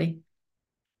 frankly.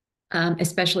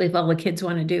 Especially if all the kids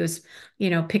want to do is,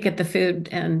 pick at the food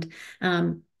and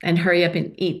hurry up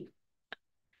and eat.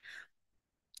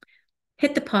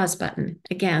 Hit the pause button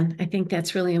again. I think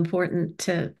that's really important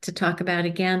to talk about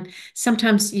again.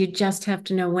 Sometimes you just have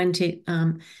to know when to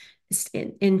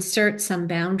insert some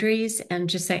boundaries and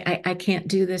just say, I can't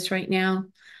do this right now.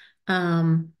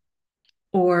 Um,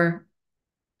 or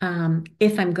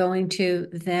if I'm going to,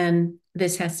 then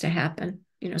this has to happen,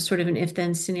 sort of an if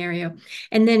then scenario.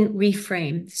 And then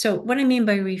reframe. So, what I mean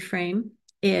by reframe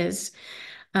is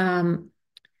um,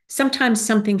 sometimes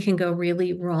something can go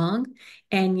really wrong,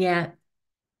 and yet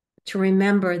to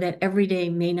remember that every day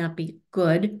may not be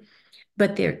good,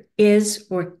 but there is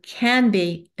or can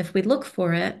be, if we look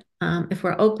for it, if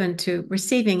we're open to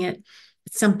receiving it,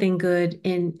 something good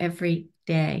in every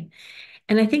day.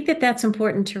 And I think that that's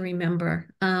important to remember.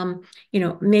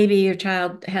 Maybe your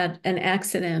child had an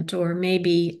accident, or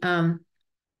maybe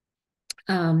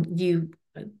you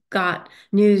got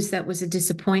news that was a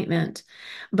disappointment,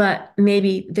 but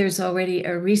maybe there's already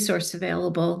a resource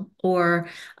available, or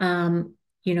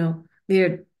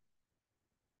their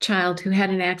child who had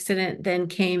an accident then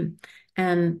came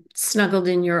and snuggled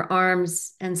in your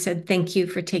arms and said, "Thank you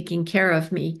for taking care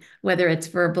of me," whether it's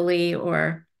verbally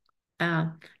or uh,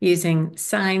 using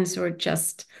signs or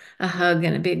just a hug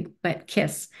and a big wet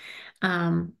kiss.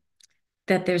 Um,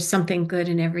 that there's something good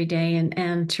in every day,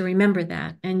 and to remember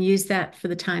that and use that for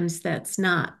the times that's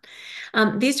not.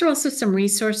 These are also some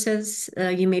resources.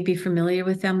 You may be familiar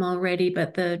with them already,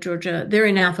 but they're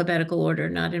in alphabetical order,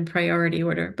 not in priority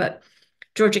order, but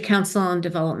Georgia Council on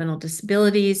Developmental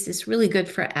Disabilities is really good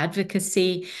for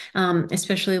advocacy,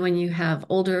 especially when you have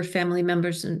older family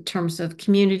members in terms of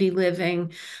community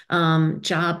living,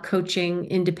 job coaching,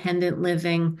 independent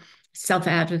living,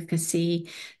 self-advocacy,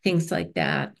 things like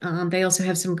that. They also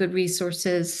have some good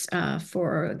resources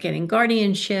for getting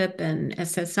guardianship and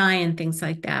SSI and things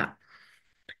like that.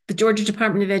 The Georgia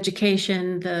Department of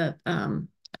Education, the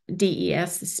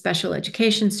DES, the Special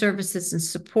Education Services and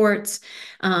Supports,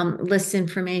 lists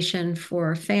information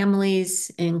for families,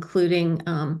 including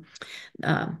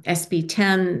SB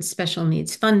 10, special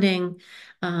needs funding,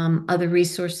 other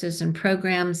resources and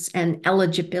programs, and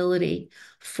eligibility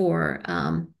for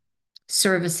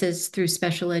services through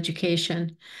special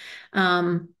education.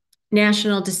 Um,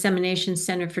 National Dissemination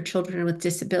Center for Children with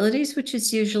Disabilities, which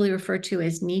is usually referred to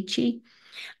as NICHE,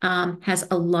 has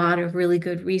a lot of really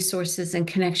good resources and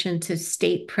connection to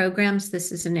state programs.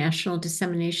 This is a national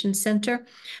dissemination center.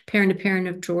 Parent to Parent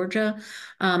of Georgia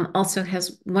also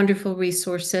has wonderful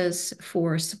resources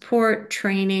for support,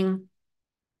 training.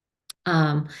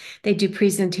 Um, they do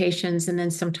presentations, and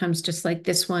then sometimes, just like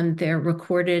this one, they're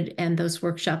recorded, and those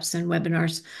workshops and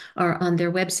webinars are on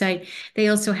their website. They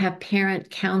also have parent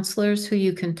counselors who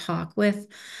you can talk with.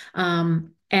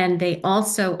 And they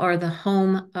also are the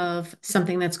home of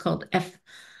something that's called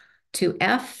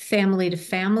F2F, Family to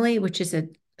Family, which is a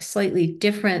slightly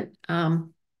different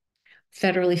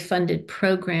federally funded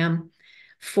program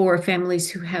for families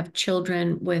who have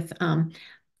children with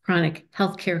chronic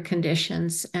healthcare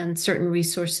conditions, and certain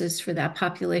resources for that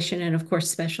population. And of course,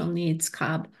 special needs.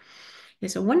 COB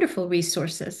is a wonderful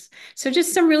resources. So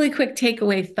just some really quick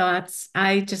takeaway thoughts.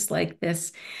 I just like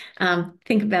this.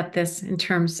 Think about this in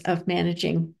terms of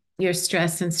managing your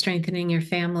stress and strengthening your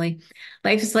family.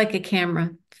 Life is like a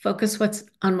camera. Focus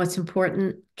on what's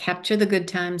important, capture the good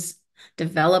times,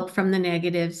 develop from the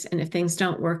negatives, and if things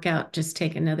don't work out, just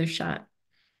take another shot.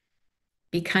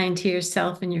 Be kind to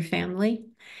yourself and your family.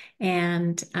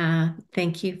 And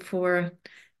thank you for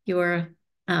your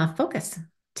focus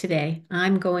today.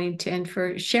 I'm going to, and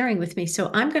for sharing with me. So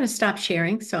I'm going to stop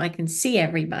sharing so I can see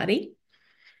everybody.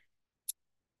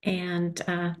 And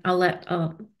I'll let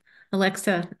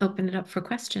Alexa open it up for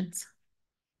questions.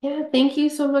 Yeah, thank you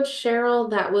so much,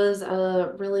 Cheryl. That was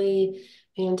really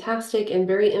fantastic and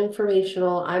very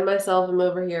informational. I myself am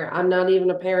over here. I'm not even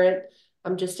a parent.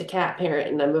 I'm just a cat parent,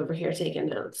 and I'm over here taking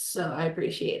notes. So I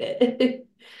appreciate it.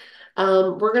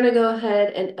 We're gonna go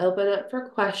ahead and open up for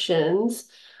questions.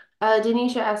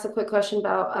 Denisha asked a quick question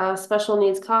about special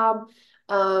needs Cobb.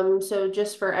 So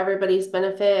just for everybody's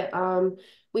benefit,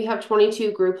 we have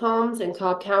 22 group homes in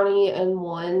Cobb County and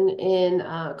one in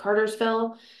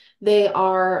Cartersville. They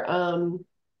are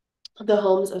the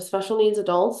homes of special needs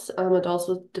adults, adults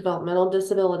with developmental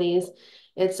disabilities.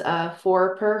 It's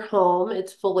four per home.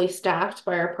 It's fully staffed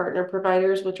by our partner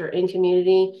providers, which are in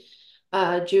community,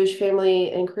 Jewish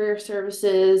Family and Career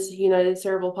Services, United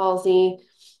Cerebral Palsy,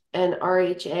 and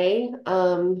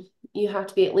RHA. You have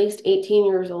to be at least 18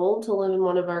 years old to live in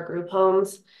one of our group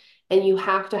homes, and you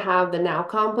have to have the Now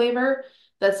Comp waiver.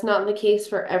 That's not the case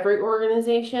for every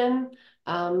organization.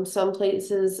 Some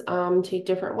places take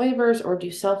different waivers or do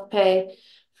self-pay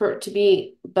for it to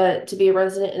be, but to be a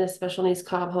resident in a special needs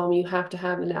Cobb home, you have to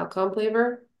have an outcome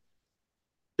waiver.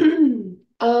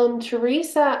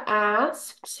 Teresa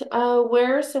asked,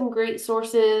 where are some great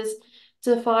sources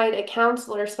to find a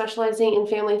counselor specializing in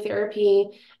family therapy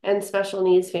and special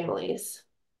needs families?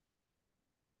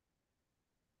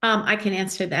 I can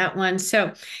answer that one.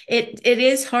 So it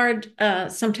is hard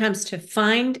sometimes to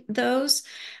find those,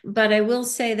 but I will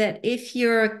say that if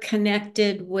you're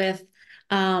connected with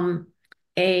um,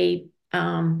 a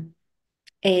um,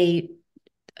 a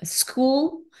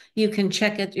school, you can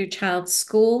check at your child's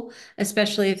school,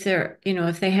 especially if they're,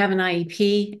 if they have an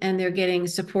IEP and they're getting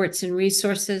supports and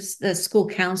resources. The school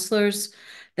counselors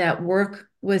that work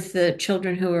with the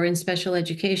children who are in special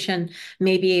education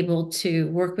may be able to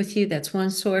work with you. That's one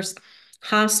source.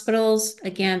 Hospitals,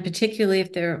 again, particularly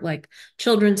if they're like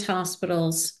children's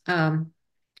hospitals,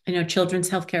 Children's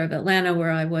Healthcare of Atlanta,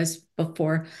 where I was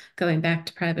before going back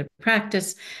to private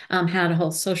practice, had a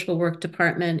whole social work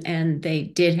department, and they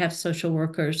did have social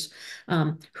workers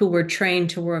who were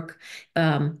trained to work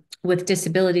with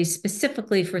disabilities,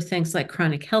 specifically for things like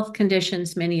chronic health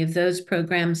conditions. Many of those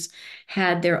programs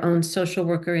had their own social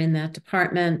worker in that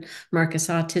department. Marcus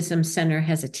Autism Center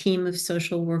has a team of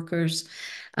social workers,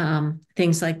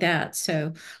 things like that.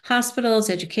 So hospitals,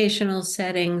 educational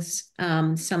settings,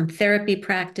 some therapy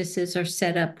practices are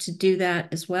set up to do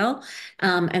that as well.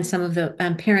 And some of the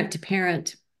parent to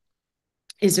parent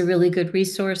is a really good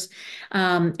resource.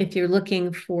 If you're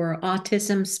looking for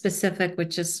autism specific,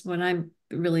 which is what I'm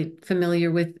really familiar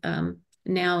with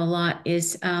now a lot,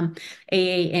 is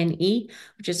AANE,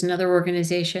 which is another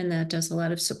organization that does a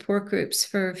lot of support groups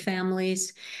for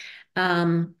families.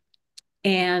 Um,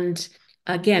 and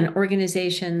again,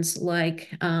 organizations like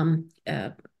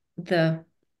the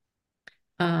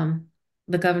um,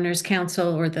 the Governor's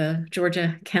Council, or the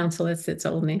Georgia Council, it's its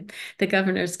old name, the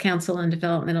Governor's Council on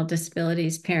Developmental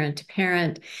Disabilities, parent to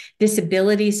parent,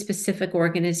 disability specific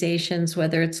organizations,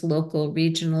 whether it's local,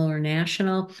 regional, or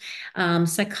national.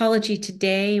 Psychology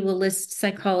Today will list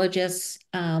psychologists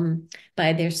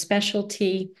by their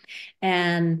specialty,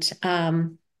 and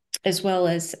as well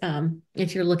as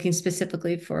if you're looking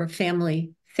specifically for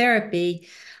family therapy,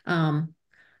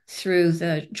 through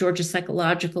the Georgia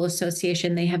Psychological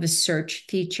Association, they have a search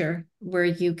feature where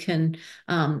you can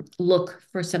look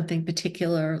for something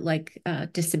particular like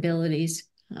disabilities.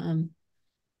 And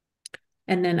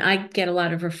then I get a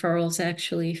lot of referrals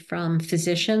actually from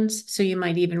physicians. So you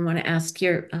might even want to ask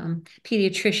your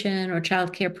pediatrician or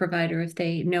childcare provider if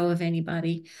they know of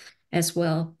anybody as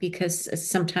well, because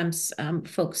sometimes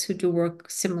folks who do work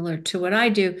similar to what I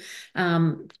do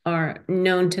are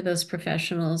known to those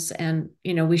professionals, and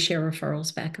we share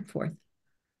referrals back and forth.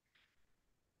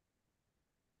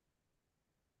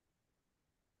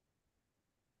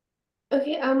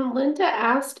 Okay, Linda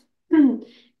asked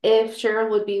if Cheryl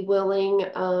would be willing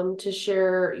to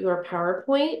share your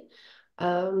PowerPoint.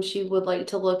 She would like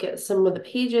to look at some of the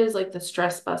pages, like the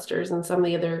stress busters and some of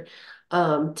the other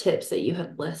tips that you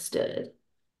had listed.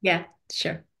 Yeah,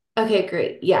 sure. Okay,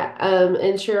 great. Yeah.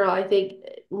 And Cheryl, I think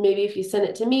maybe if you send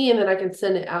it to me and then I can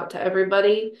send it out to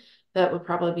everybody, that would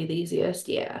probably be the easiest.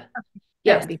 Yeah. That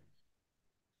Yes. would be.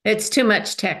 It's too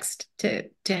much text to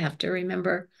have to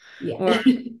remember Yeah. or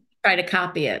try to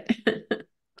copy it.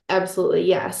 Absolutely.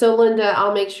 Yeah. So Linda,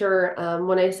 I'll make sure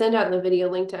when I send out the video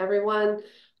link to everyone,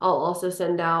 I'll also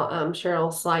send out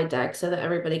Cheryl's slide deck so that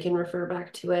everybody can refer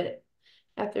back to it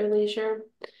at their leisure.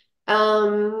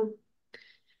 Um,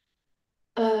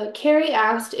 Carrie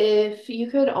asked if you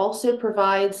could also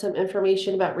provide some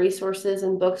information about resources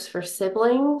and books for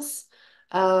siblings.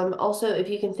 Also, if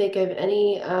you can think of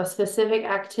any specific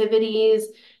activities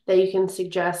that you can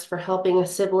suggest for helping a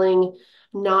sibling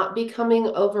not becoming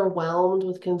overwhelmed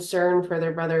with concern for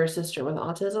their brother or sister with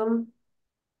autism.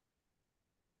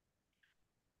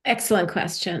 Excellent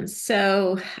question.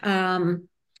 So,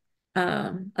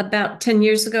 about 10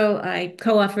 years ago, I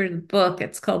co-authored a book.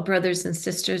 It's called Brothers and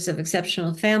Sisters of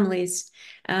Exceptional Families.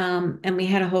 And we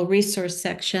had a whole resource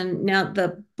section. Now,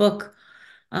 the book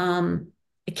um,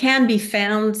 it can be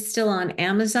found still on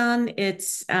Amazon.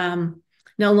 It's no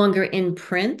longer in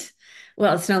print.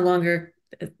 Well, it's no longer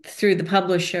through the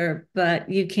publisher, but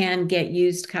you can get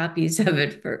used copies of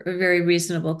it for a very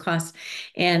reasonable cost.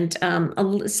 And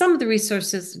some of the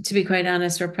resources, to be quite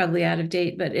honest, are probably out of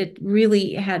date, but it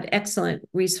really had excellent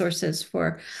resources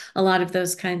for a lot of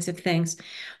those kinds of things.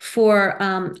 For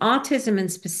autism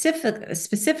and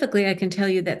specifically, I can tell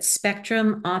you that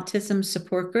Spectrum Autism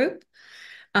Support Group,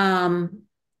 um,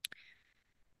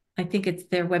 I think it's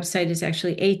their website is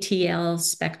actually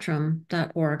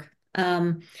atlspectrum.org.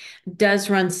 Does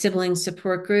run sibling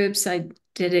support groups. I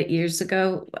did it years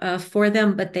ago for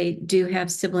them, but they do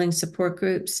have sibling support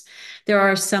groups. There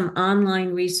are some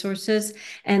online resources,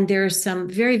 and there are some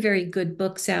very, very good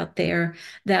books out there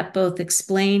that both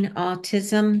explain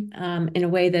autism in a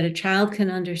way that a child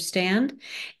can understand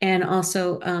and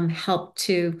also help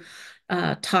to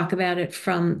talk about it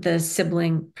from the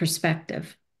sibling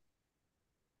perspective.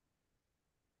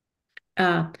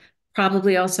 Uh,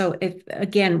 Probably also,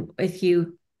 if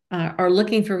you are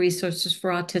looking for resources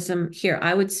for autism, here,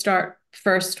 I would start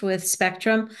first with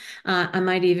Spectrum. I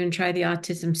might even try the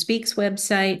Autism Speaks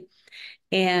website.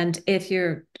 And if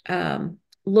you're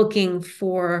looking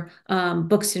for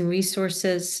books and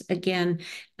resources, again,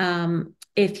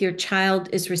 if your child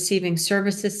is receiving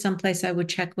services someplace, I would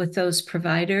check with those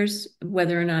providers,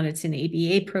 whether or not it's an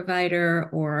ABA provider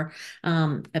or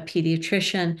a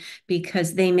pediatrician,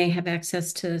 because they may have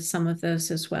access to some of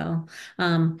those as well.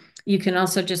 You can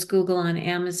also just Google on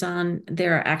Amazon.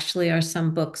 There actually are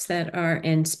some books that are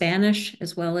in Spanish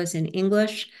as well as in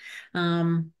English.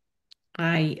 When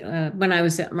I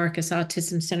was at Marcus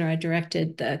Autism Center, I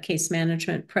directed the case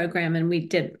management program, and we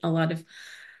did a lot of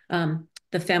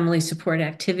the family support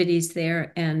activities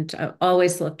there, and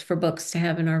always looked for books to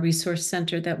have in our resource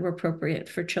center that were appropriate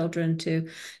for children to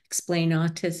explain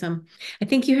autism. I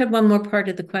think you had one more part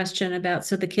of the question about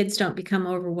so the kids don't become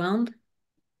overwhelmed.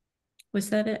 Was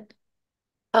that it?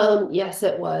 Yes,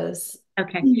 it was.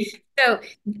 Okay. So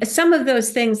some of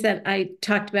those things that I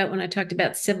talked about when I talked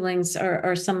about siblings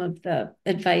are some of the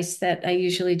advice that I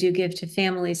usually do give to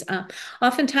families.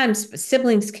 Oftentimes,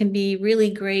 siblings can be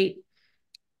really great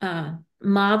uh,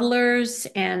 modelers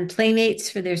and playmates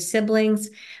for their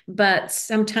siblings, but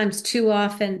sometimes too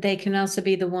often they can also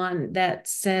be the one that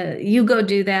says, you go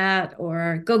do that,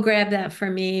 or go grab that for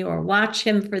me, or watch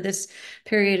him for this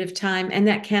period of time. And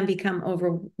that can become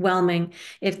overwhelming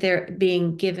if they're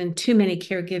being given too many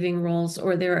caregiving roles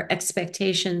or there are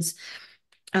expectations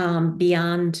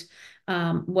beyond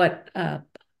what a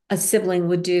sibling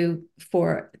would do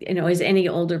for, as any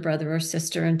older brother or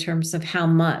sister in terms of how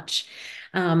much.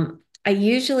 I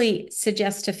usually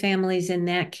suggest to families in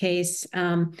that case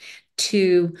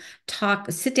to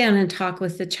sit down and talk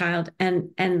with the child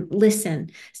and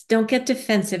listen. Don't get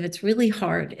defensive. It's really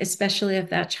hard, especially if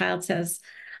that child says,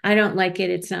 I don't like it,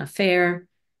 it's not fair,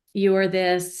 you're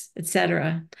this,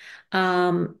 etc.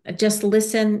 Just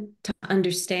listen to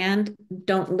understand.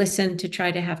 Don't listen to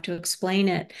try to have to explain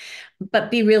it, but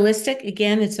be realistic.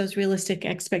 Again, it's those realistic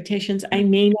expectations. I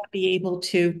may not be able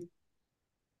to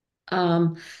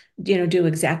um, do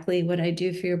exactly what I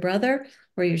do for your brother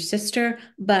or your sister,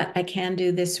 but I can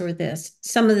do this or this.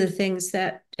 Some of the things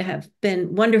that have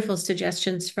been wonderful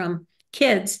suggestions from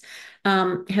kids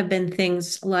have been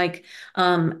things like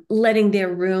letting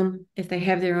their room, if they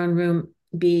have their own room,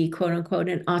 be quote unquote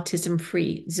an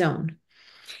autism-free zone,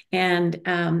 and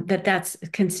that's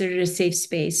considered a safe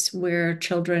space where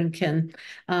children can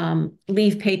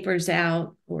leave papers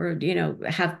out or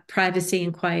have privacy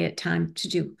and quiet time to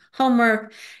do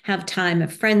homework, have time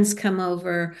if friends come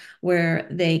over where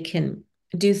they can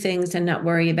do things and not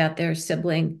worry about their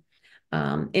sibling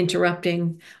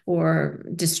interrupting or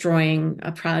destroying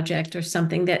a project or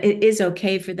something, that it is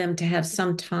okay for them to have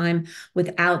some time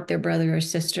without their brother or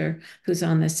sister who's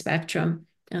on the spectrum,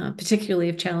 particularly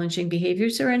if challenging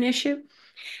behaviors are an issue,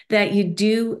 that you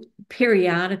do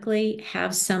periodically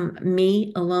have some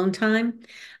me alone time.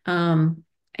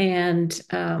 And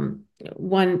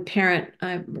One parent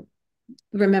I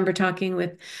remember talking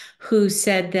with who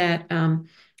said that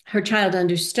her child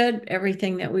understood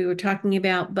everything that we were talking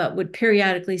about, but would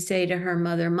periodically say to her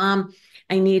mother, Mom,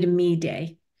 I need a me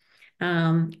day.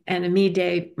 And a me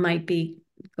day might be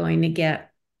going to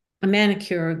get a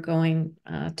manicure, going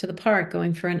to the park,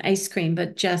 going for an ice cream,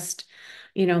 but just,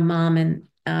 mom and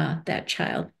that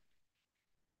child,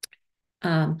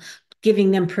 um,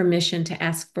 giving them permission to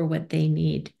ask for what they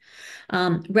need.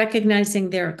 Recognizing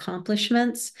their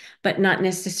accomplishments, but not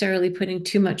necessarily putting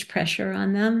too much pressure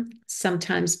on them.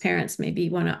 Sometimes parents maybe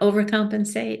want to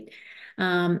overcompensate,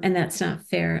 and that's not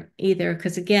fair either,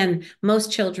 because again,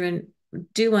 most children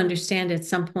do understand at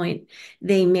some point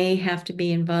they may have to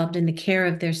be involved in the care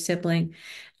of their sibling,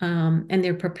 and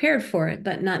they're prepared for it,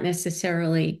 but not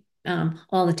necessarily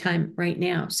all the time right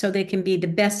now. So they can be the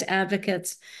best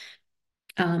advocates.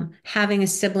 Having a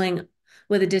sibling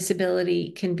with a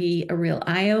disability can be a real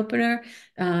eye opener.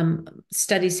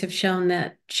 Studies have shown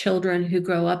that children who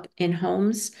grow up in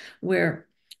homes where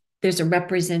there's a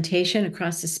representation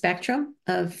across the spectrum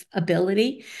of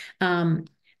ability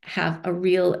have a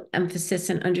real emphasis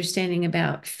and understanding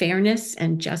about fairness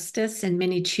and justice, and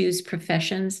many choose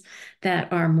professions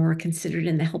that are more considered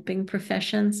in the helping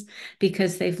professions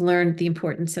because they've learned the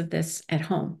importance of this at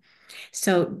home.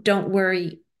 So don't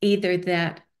worry either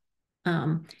that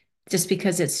um, just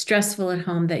because it's stressful at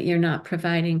home that you're not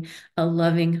providing a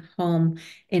loving home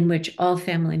in which all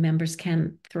family members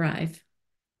can thrive.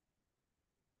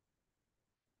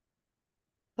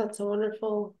 That's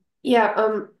wonderful.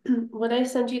 Yeah, when I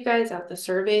send you guys out the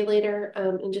survey later,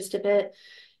 in just a bit,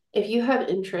 if you have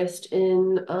interest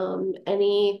in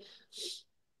any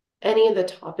of the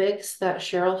topics that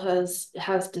Cheryl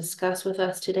has discussed with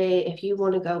us today, if you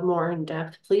want to go more in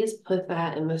depth, please put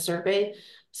that in the survey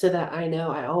so that I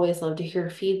know. I always love to hear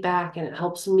feedback, and it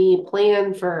helps me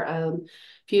plan for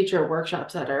future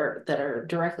workshops that are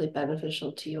directly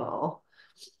beneficial to you all.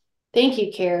 Thank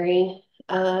you, Carrie.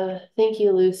 Thank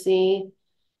you, Lucy.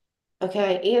 Okay,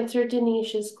 I answered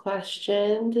Denisha's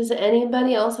question. Does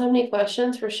anybody else have any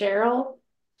questions for Cheryl?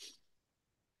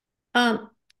 Um,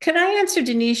 can I answer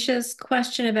Denisha's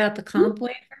question about the Hmm, comp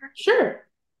waiver? sure.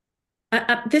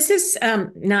 This is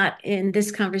not in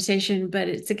this conversation, but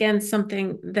it's again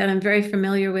something that I'm very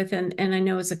familiar with, and I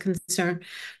know is a concern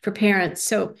for parents.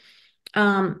 So,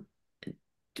 um,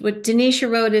 what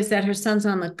Denisha wrote is that her son's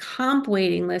on the comp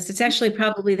waiting list. It's actually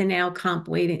probably the now comp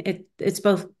waiting. It's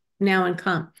both now and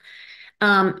comp.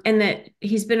 And that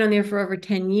he's been on there for over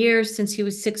 10 years. Since he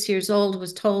was 6 years old,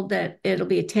 was told that it'll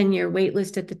be a 10-year wait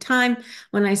list at the time.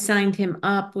 When I signed him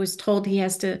up, was told he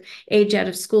has to age out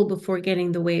of school before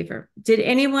getting the waiver. Did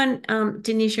anyone,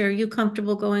 Denisha, are you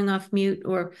comfortable going off mute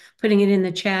or putting it in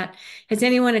the chat? Has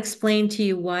anyone explained to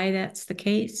you why that's the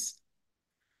case?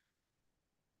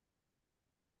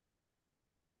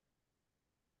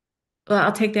 Well,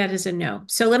 I'll take that as a no.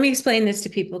 So let me explain this to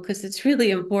people because it's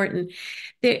really important.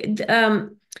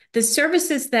 The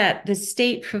services that the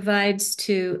state provides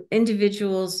to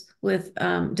individuals with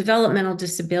developmental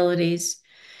disabilities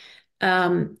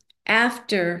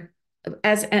after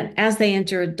as they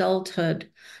enter adulthood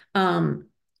um,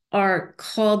 are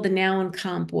called the Now and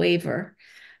Comp waiver.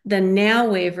 The Now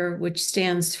waiver, which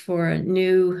stands for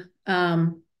new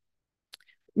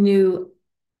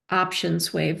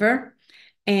options waiver,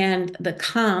 and the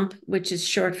comp, which is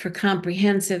short for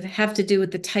comprehensive, have to do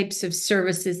with the types of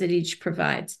services that each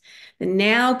provides. The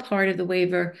now part of the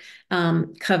waiver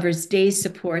covers day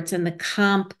supports, and the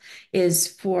comp is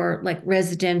for like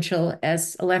residential,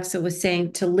 as Alexa was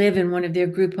saying, to live in one of their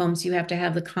group homes, you have to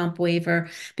have the comp waiver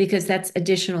because that's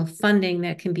additional funding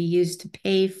that can be used to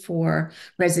pay for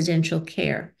residential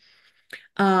care.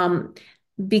 Um,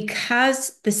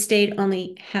 because the state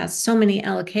only has so many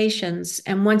allocations,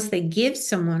 and once they give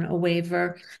someone a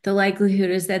waiver, the likelihood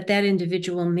is that that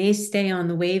individual may stay on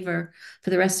the waiver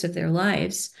for the rest of their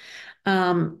lives.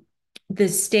 Um, the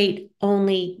state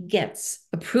only gets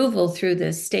approval through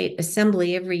the state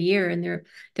assembly every year, and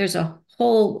there's a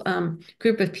whole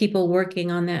group of people working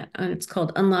on that. It's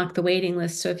called Unlock the Waiting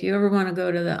List. So if you ever want to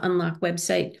go to the Unlock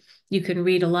website, you can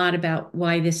read a lot about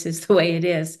why this is the way it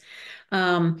is.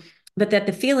 But that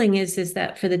the feeling is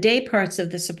that for the day parts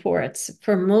of the supports,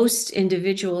 for most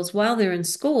individuals while they're in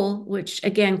school, which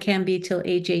again can be till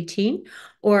age 18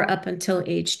 or up until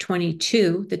age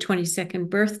 22, the 22nd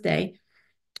birthday,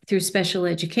 through special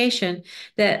education,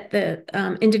 that the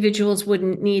individuals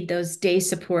wouldn't need those day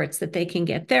supports, that they can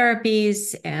get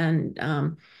therapies and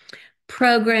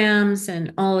programs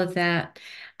and all of that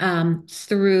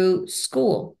through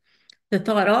school. The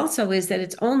thought also is that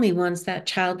it's only once that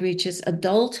child reaches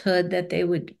adulthood that they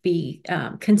would be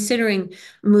considering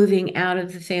moving out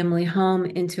of the family home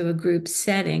into a group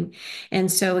setting. And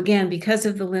so, again, because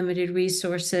of the limited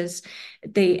resources,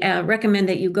 they recommend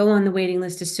that you go on the waiting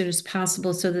list as soon as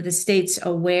possible so that the state's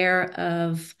aware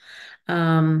of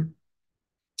um,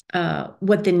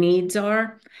 what the needs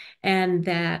are and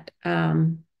that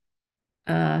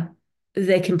uh,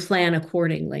 they can plan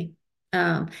accordingly.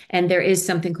 And there is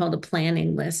something called a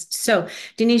planning list. So,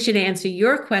 Denisha, to answer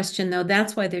your question, though,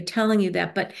 that's why they're telling you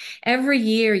that. But every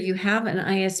year you have an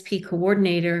ISP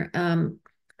coordinator,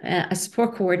 a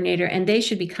support coordinator, and they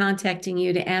should be contacting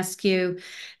you to ask you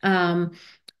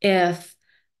if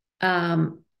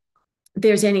um,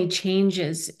 there's any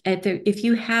changes if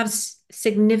you have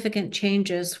significant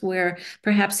changes where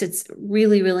perhaps it's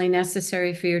really, really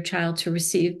necessary for your child to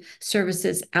receive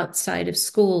services outside of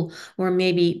school or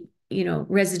maybe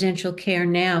residential care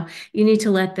now, you need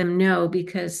to let them know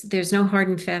because there's no hard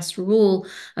and fast rule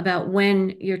about when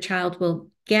your child will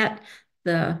get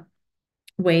the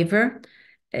waiver.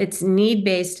 It's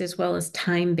need-based as well as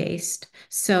time-based.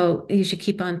 So you should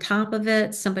keep on top of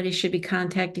it. Somebody should be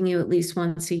contacting you at least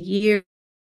once a year.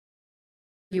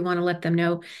 You want to let them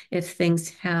know if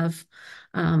things have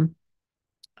um,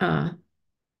 uh,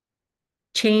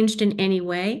 changed in any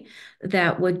way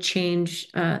that would change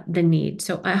the need.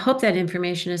 So I hope that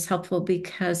information is helpful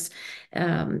because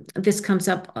this comes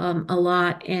up a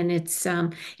lot and it's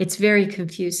very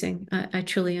confusing. I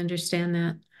truly understand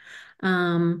that.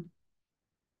 Um,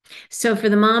 so for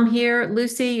the mom here,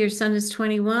 Lucy, your son is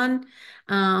 21.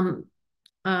 Um,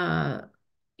 uh,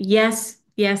 Yes,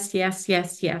 yes, yes,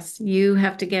 yes, yes. You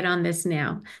have to get on this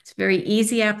now. It's a very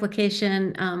easy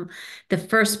application. The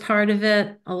first part of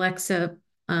it, Alexa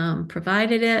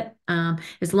provided it.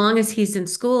 As long as he's in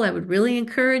school, I would really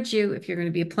encourage you, if you're going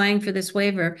to be applying for this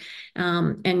waiver,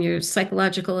 and your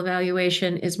psychological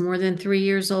evaluation is more than 3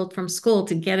 years old from school,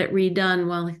 to get it redone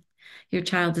while your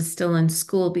child is still in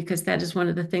school, because that is one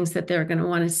of the things that they're going to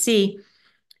want to see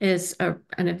is a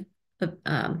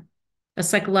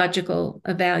psychological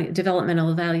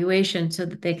developmental evaluation so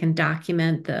that they can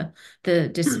document the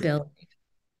disability.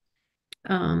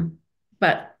 Um,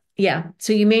 but yeah,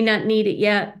 so you may not need it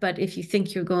yet, but if you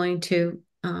think you're going to,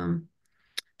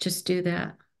 just do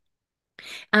that.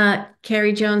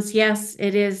 Carrie Jones, yes,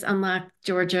 it is Unlock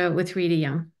Georgia with Rita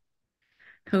Young,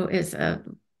 who is a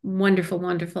wonderful,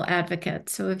 wonderful advocate.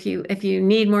 So if you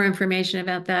need more information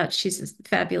about that, she's a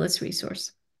fabulous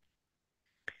resource.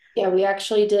 Yeah, we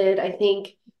actually did, I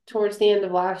think towards the end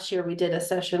of last year, we did a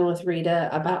session with Rita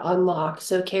about unlock.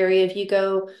 So Carrie, if you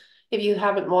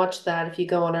haven't watched that, if you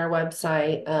go on our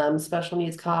website,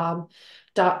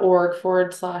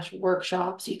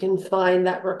 specialneedscobb.org/workshops, you can find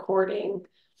that recording.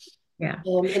 Yeah.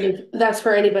 And if that's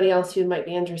for anybody else who might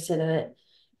be interested in it.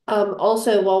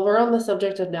 Also, while we're on the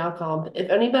subject of NowComp, if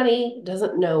anybody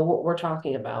doesn't know what we're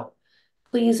talking about,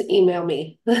 please email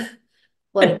me.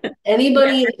 Like Yeah,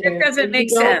 anybody in that there, doesn't make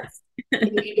sense.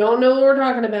 if you don't know what we're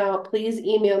talking about, please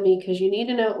email me because you need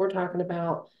to know what we're talking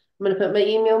about. I'm gonna put my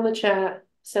email in the chat.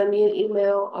 Send me an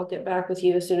email. I'll get back with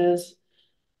you as soon as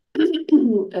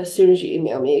as soon as you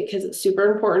email me because it's super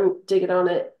important to get on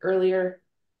it earlier,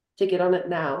 to get on it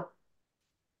now.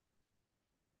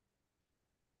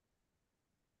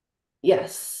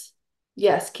 Yes.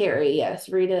 Yes, Carrie. Yes,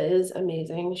 Rita is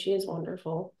amazing. She is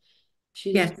wonderful.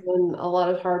 She's Yes, doing a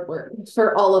lot of hard work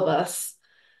for all of us.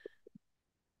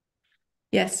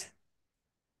 yes.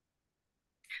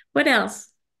 What else?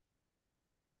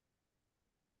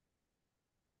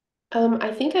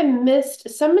 I think I missed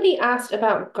somebody asked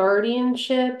about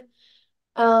guardianship.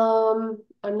 I'm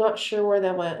not sure where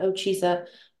that went. Oh, Chisa.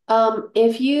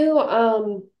 If you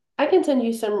I can send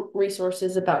you some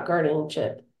resources about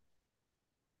guardianship.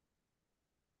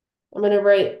 I'm gonna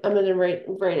write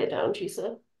it down,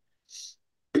 Chisa.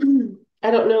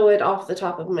 I don't know it off the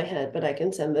top of my head, but I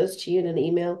can send those to you in an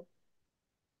email.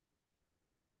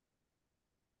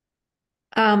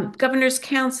 Governor's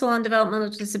Council on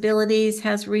Developmental Disabilities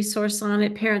has a resource on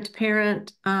it. Parent to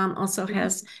Parent also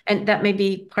has, and that may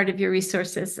be part of your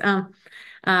resources. Um,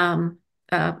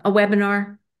 a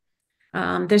webinar.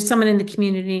 There's someone in the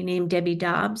community named Debbie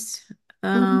Dobbs, Mhm.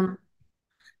 um,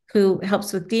 who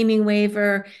helps with deeming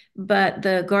waiver, but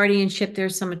the guardianship,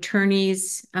 there's some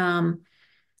attorneys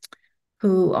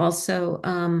who also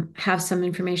have some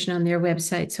information on their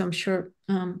website. So I'm sure,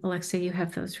 Alexa, you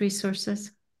have those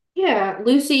resources. Yeah,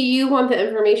 Lucy, you want the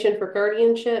information for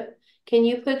guardianship? Can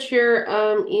you put your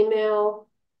email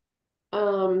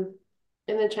um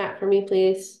in the chat for me,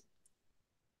 please?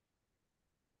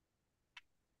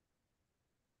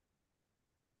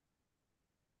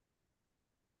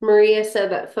 Maria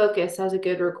said that Focus has a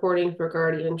good recording for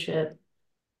guardianship.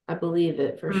 I believe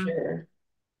it for Mm. sure.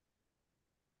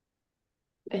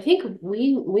 I think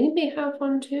we may have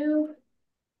one too.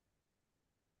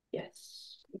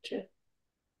 Yes. Gotcha.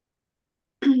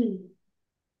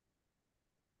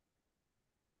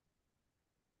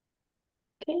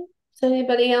 Okay. Does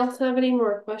anybody else have any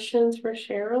more questions for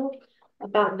Cheryl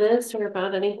about this or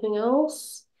about anything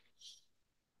else?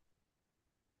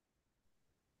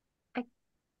 I,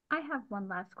 I have one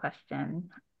last question.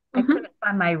 I Mhm. couldn't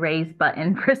find my raise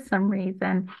button for some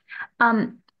reason.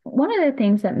 One of the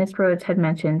things that Miss Rhodes had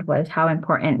mentioned was how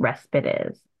important respite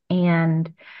is.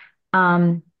 And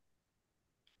um,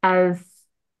 as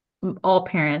all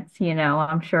parents,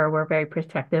 I'm sure we're very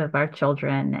protective of our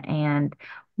children. And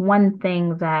one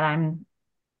thing that I'm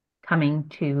coming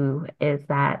to is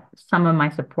that some of my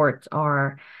supports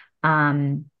are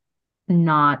um,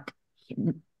 not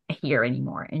here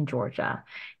anymore in Georgia.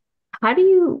 How do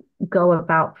you go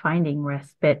about finding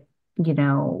respite? You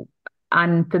know,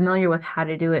 I'm familiar with how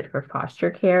to do it for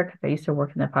foster care because I used to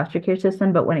work in the foster care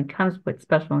system, but when it comes with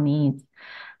special needs,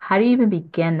 how do you even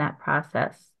begin that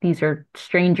process? These are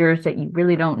strangers that you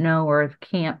really don't know or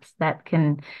camps that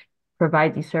can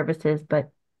provide these services,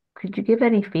 but could you give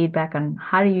any feedback on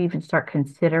how do you even start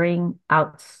considering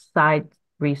outside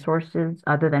resources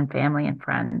other than family and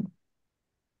friends?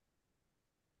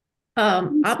 I'll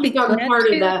be Speak on glad part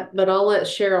of to. that, but I'll let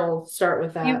Cheryl start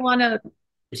with You that. want to,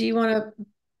 do you want to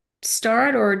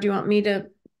start or do you want me to?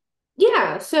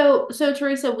 Yeah, so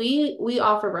Teresa, we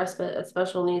offer respite at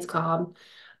Special Needs Cobb.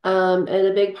 And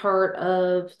a big part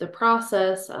of the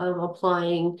process of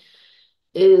applying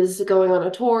is going on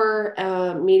a tour,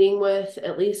 meeting with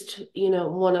at least,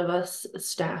 one of us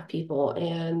staff people.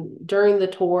 And during the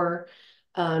tour,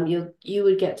 you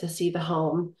would get to see the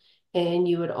home and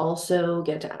you would also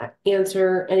get to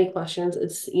answer any questions.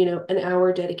 It's, an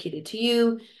hour dedicated to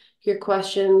you, your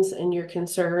questions and your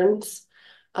concerns.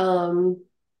 Um,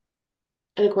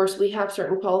 and of course, we have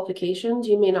certain qualifications.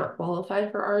 You may not qualify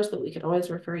for ours, but we can always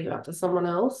refer you out to someone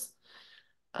else.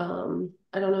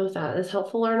 I don't know if that is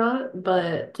helpful or not,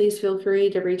 but please feel free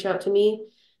to reach out to me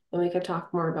and we can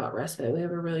talk more about respite. We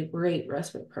have a really great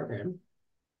respite program.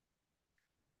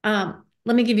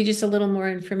 Let me give you just a little more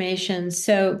information.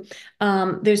 So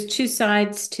there's two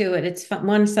sides to it.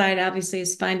 One side obviously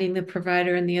is finding the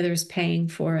provider and the other is paying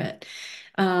for it.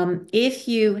 If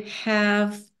you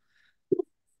have,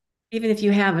 even if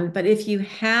you haven't, but if you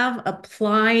have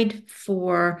applied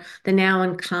for the now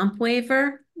and comp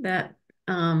waiver, that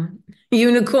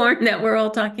unicorn that we're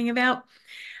all talking about,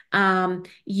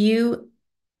 you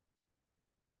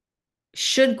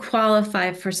should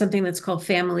qualify for something that's called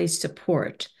family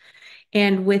support.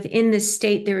 And within the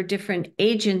state, there are different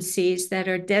agencies that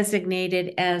are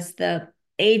designated as the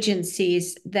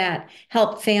agencies that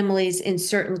help families in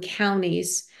certain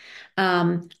counties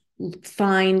um, you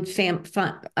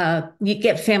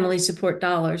get family support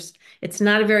dollars. It's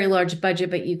not a very large budget,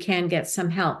 but you can get some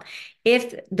help.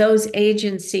 If those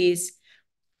agencies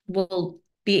will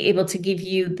be able to give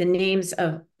you the names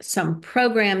of some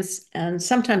programs and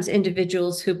sometimes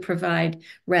individuals who provide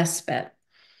respite.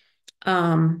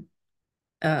 Um,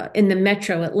 in the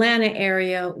metro Atlanta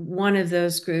area, one of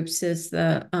those groups is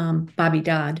the Bobby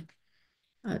Dodd.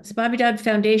 It's the Bobby Dodd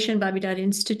Foundation, Bobby Dodd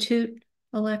Institute,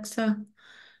 Alexa.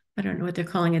 I don't know what they're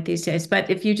calling it these days,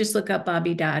 but if you just look up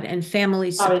Bobby Dodd and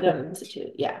family Probably support, Done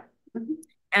Institute. Yeah. Mhm.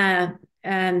 uh,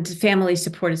 and family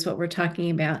support is what we're talking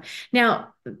about.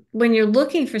 Now, when you're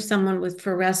looking for someone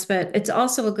for respite, it's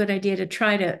also a good idea to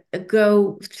try to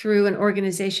go through an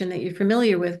organization that you're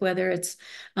familiar with, whether it's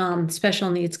Special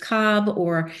Needs Cobb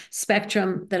or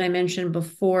Spectrum that I mentioned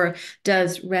before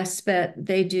does respite.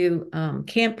 They do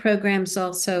camp programs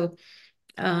also.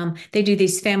 They do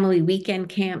these family weekend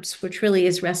camps, which really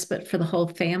is respite for the whole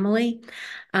family.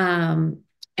 Um,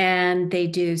 and they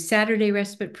do Saturday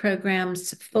respite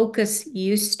programs. Focus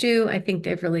used to, I think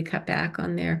they've really cut back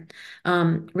on their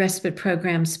respite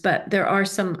programs, but there are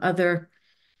some other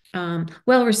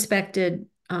well-respected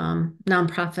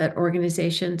nonprofit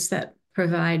organizations that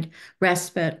provide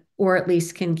respite or at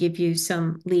least can give you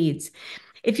some leads.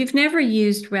 If you've never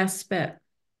used respite,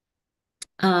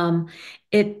 um,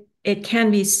 it can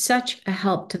be such a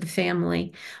help to the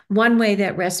family. One way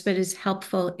that respite is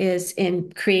helpful is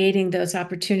in creating those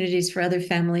opportunities for other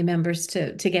family members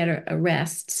to get a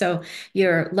rest. So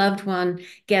your loved one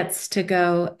gets to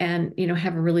go and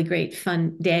have a really great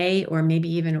fun day or maybe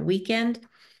even a weekend.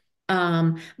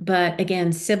 But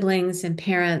again, siblings and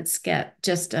parents get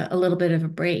just a little bit of a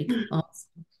break also.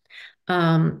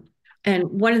 Um, and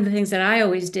one of the things that I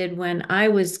always did when I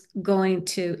was going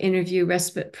to interview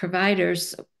respite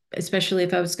providers especially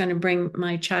if I was going to bring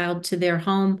my child to their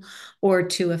home or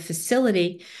to a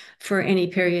facility for any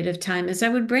period of time, is I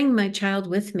would bring my child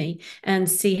with me and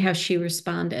see how she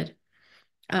responded.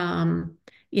 Um,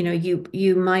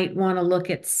 you might want to look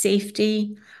at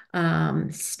safety,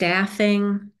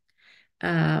 staffing,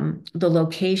 the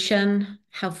location,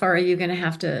 how far are you going to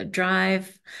have to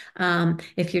drive?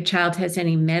 If your child has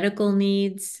any medical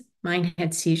needs, mine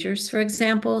had seizures, for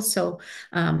example. So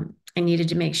I needed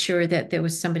to make sure that there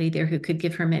was somebody there who could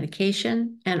give her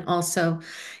medication and also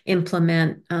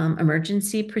implement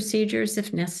emergency procedures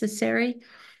if necessary.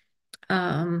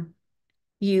 Um,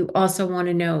 you also want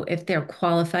to know if they're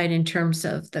qualified in terms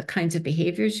of the kinds of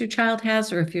behaviors your child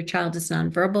has, or if your child is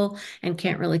nonverbal and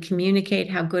can't really communicate,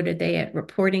 how good are they at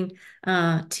reporting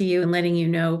to you and letting you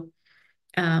know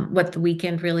what the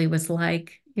weekend really was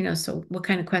like? So what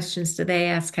kind of questions do they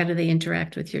ask? How do they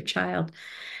interact with your child?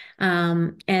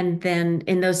 And then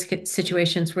in those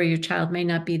situations where your child may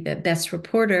not be the best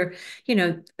reporter,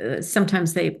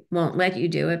 sometimes they won't let you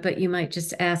do it, but you might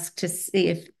just ask to see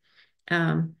if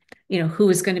um, who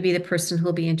is going to be the person who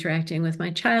will be interacting with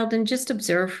my child, and just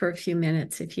observe for a few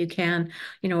minutes if you can,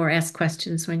 or ask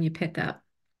questions when you pick up.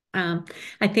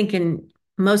 I think in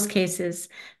most cases,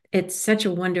 it's such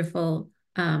a wonderful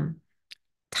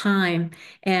time,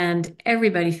 and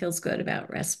everybody feels good about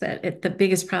respite. The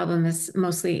biggest problem is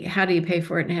mostly how do you pay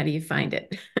for it and how do you find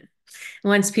it?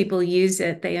 Once people use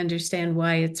it, they understand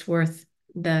why it's worth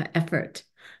the effort.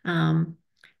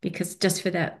 Because just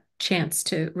for that chance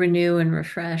to renew and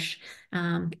refresh,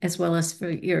 as well as for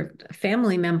your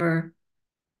family member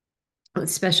with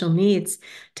special needs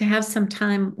to have some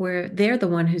time where they're the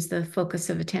one who's the focus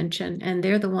of attention and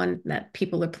they're the one that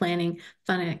people are planning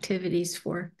fun activities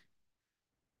for.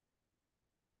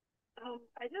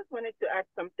 I just wanted to add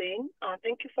something.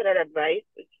 Thank you for that advice.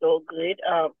 It's so good.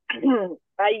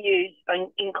 I use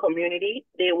in community.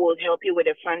 They will help you with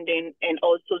the funding and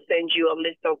also send you a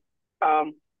list of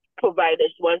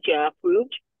providers once you're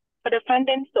approved for the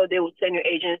funding. So they will send you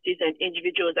agencies and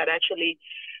individuals that actually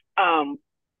um,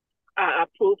 are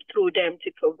approved through them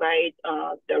to provide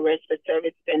the respite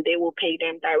service, and they will pay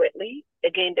them directly.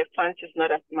 Again, the funds is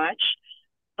not as much,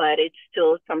 but it's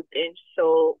still something.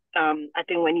 So I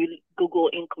think when you Google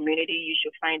in community, you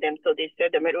should find them. So they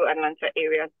said the Middle Atlanta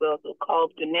area as well. So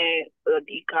Cobb, Gwinnett,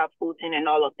 DCAP, Fulton, and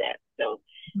all of that. So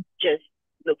just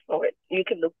look for it. You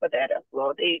can look for that as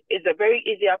well. It's a very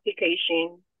easy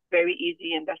application, very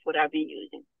easy, and that's what I've been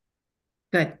using.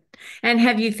 Good. And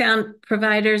have you found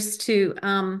providers to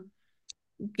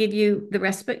give you the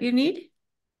respite you need?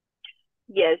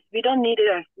 Yes, we don't need it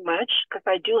as much because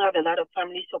I do have a lot of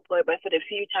family support, but for the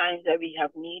few times that we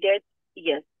have needed,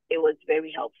 yes, it was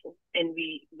very helpful and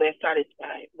we were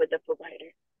satisfied with the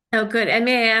provider. Oh, good. And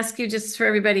may I ask you, just for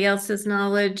everybody else's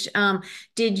knowledge,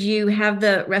 did you have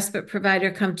the respite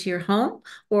provider come to your home,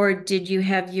 or did you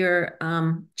have your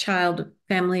child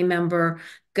family member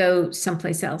go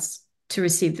someplace else to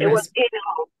receive the It was respite?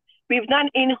 in-home. We've done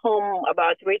in-home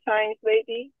about 3 times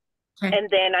maybe. Okay. And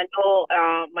then I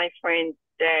know my friend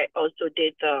that also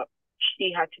did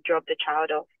she had to drop the child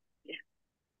off. Yeah.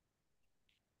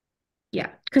 Yeah,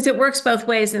 because it works both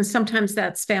ways, and sometimes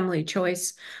that's family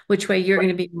choice, which way you're going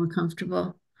to be more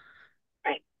comfortable.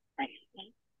 Right, right.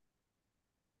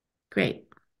 Great.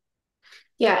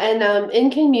 Yeah, and in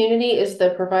community is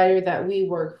the provider that we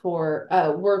work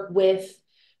with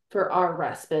for our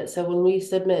respite. So when we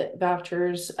submit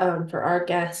vouchers for our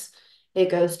guests,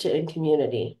 it goes to in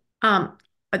community.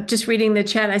 Just reading the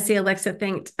chat, I see Alexa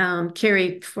thanked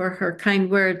Carrie for her kind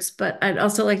words, but I'd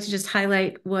also like to just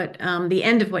highlight what the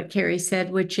end of what Carrie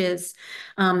said, which is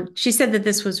she said that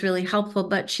this was really helpful,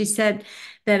 but she said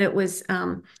that it was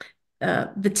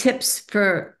the tips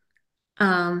for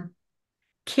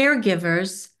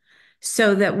caregivers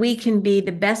so that we can be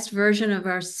the best version of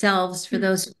ourselves for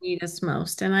those who need us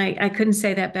most. And I couldn't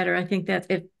say that better. I think that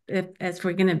if as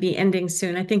we're going to be ending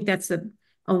soon, I think that's a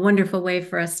wonderful way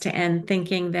for us to end,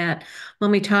 thinking that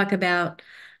when we talk about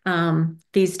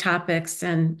these topics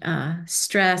and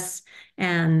stress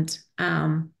and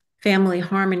family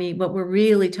harmony, what we're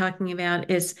really talking about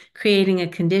is creating a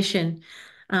condition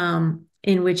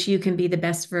in which you can be the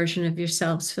best version of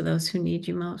yourselves for those who need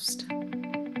you most.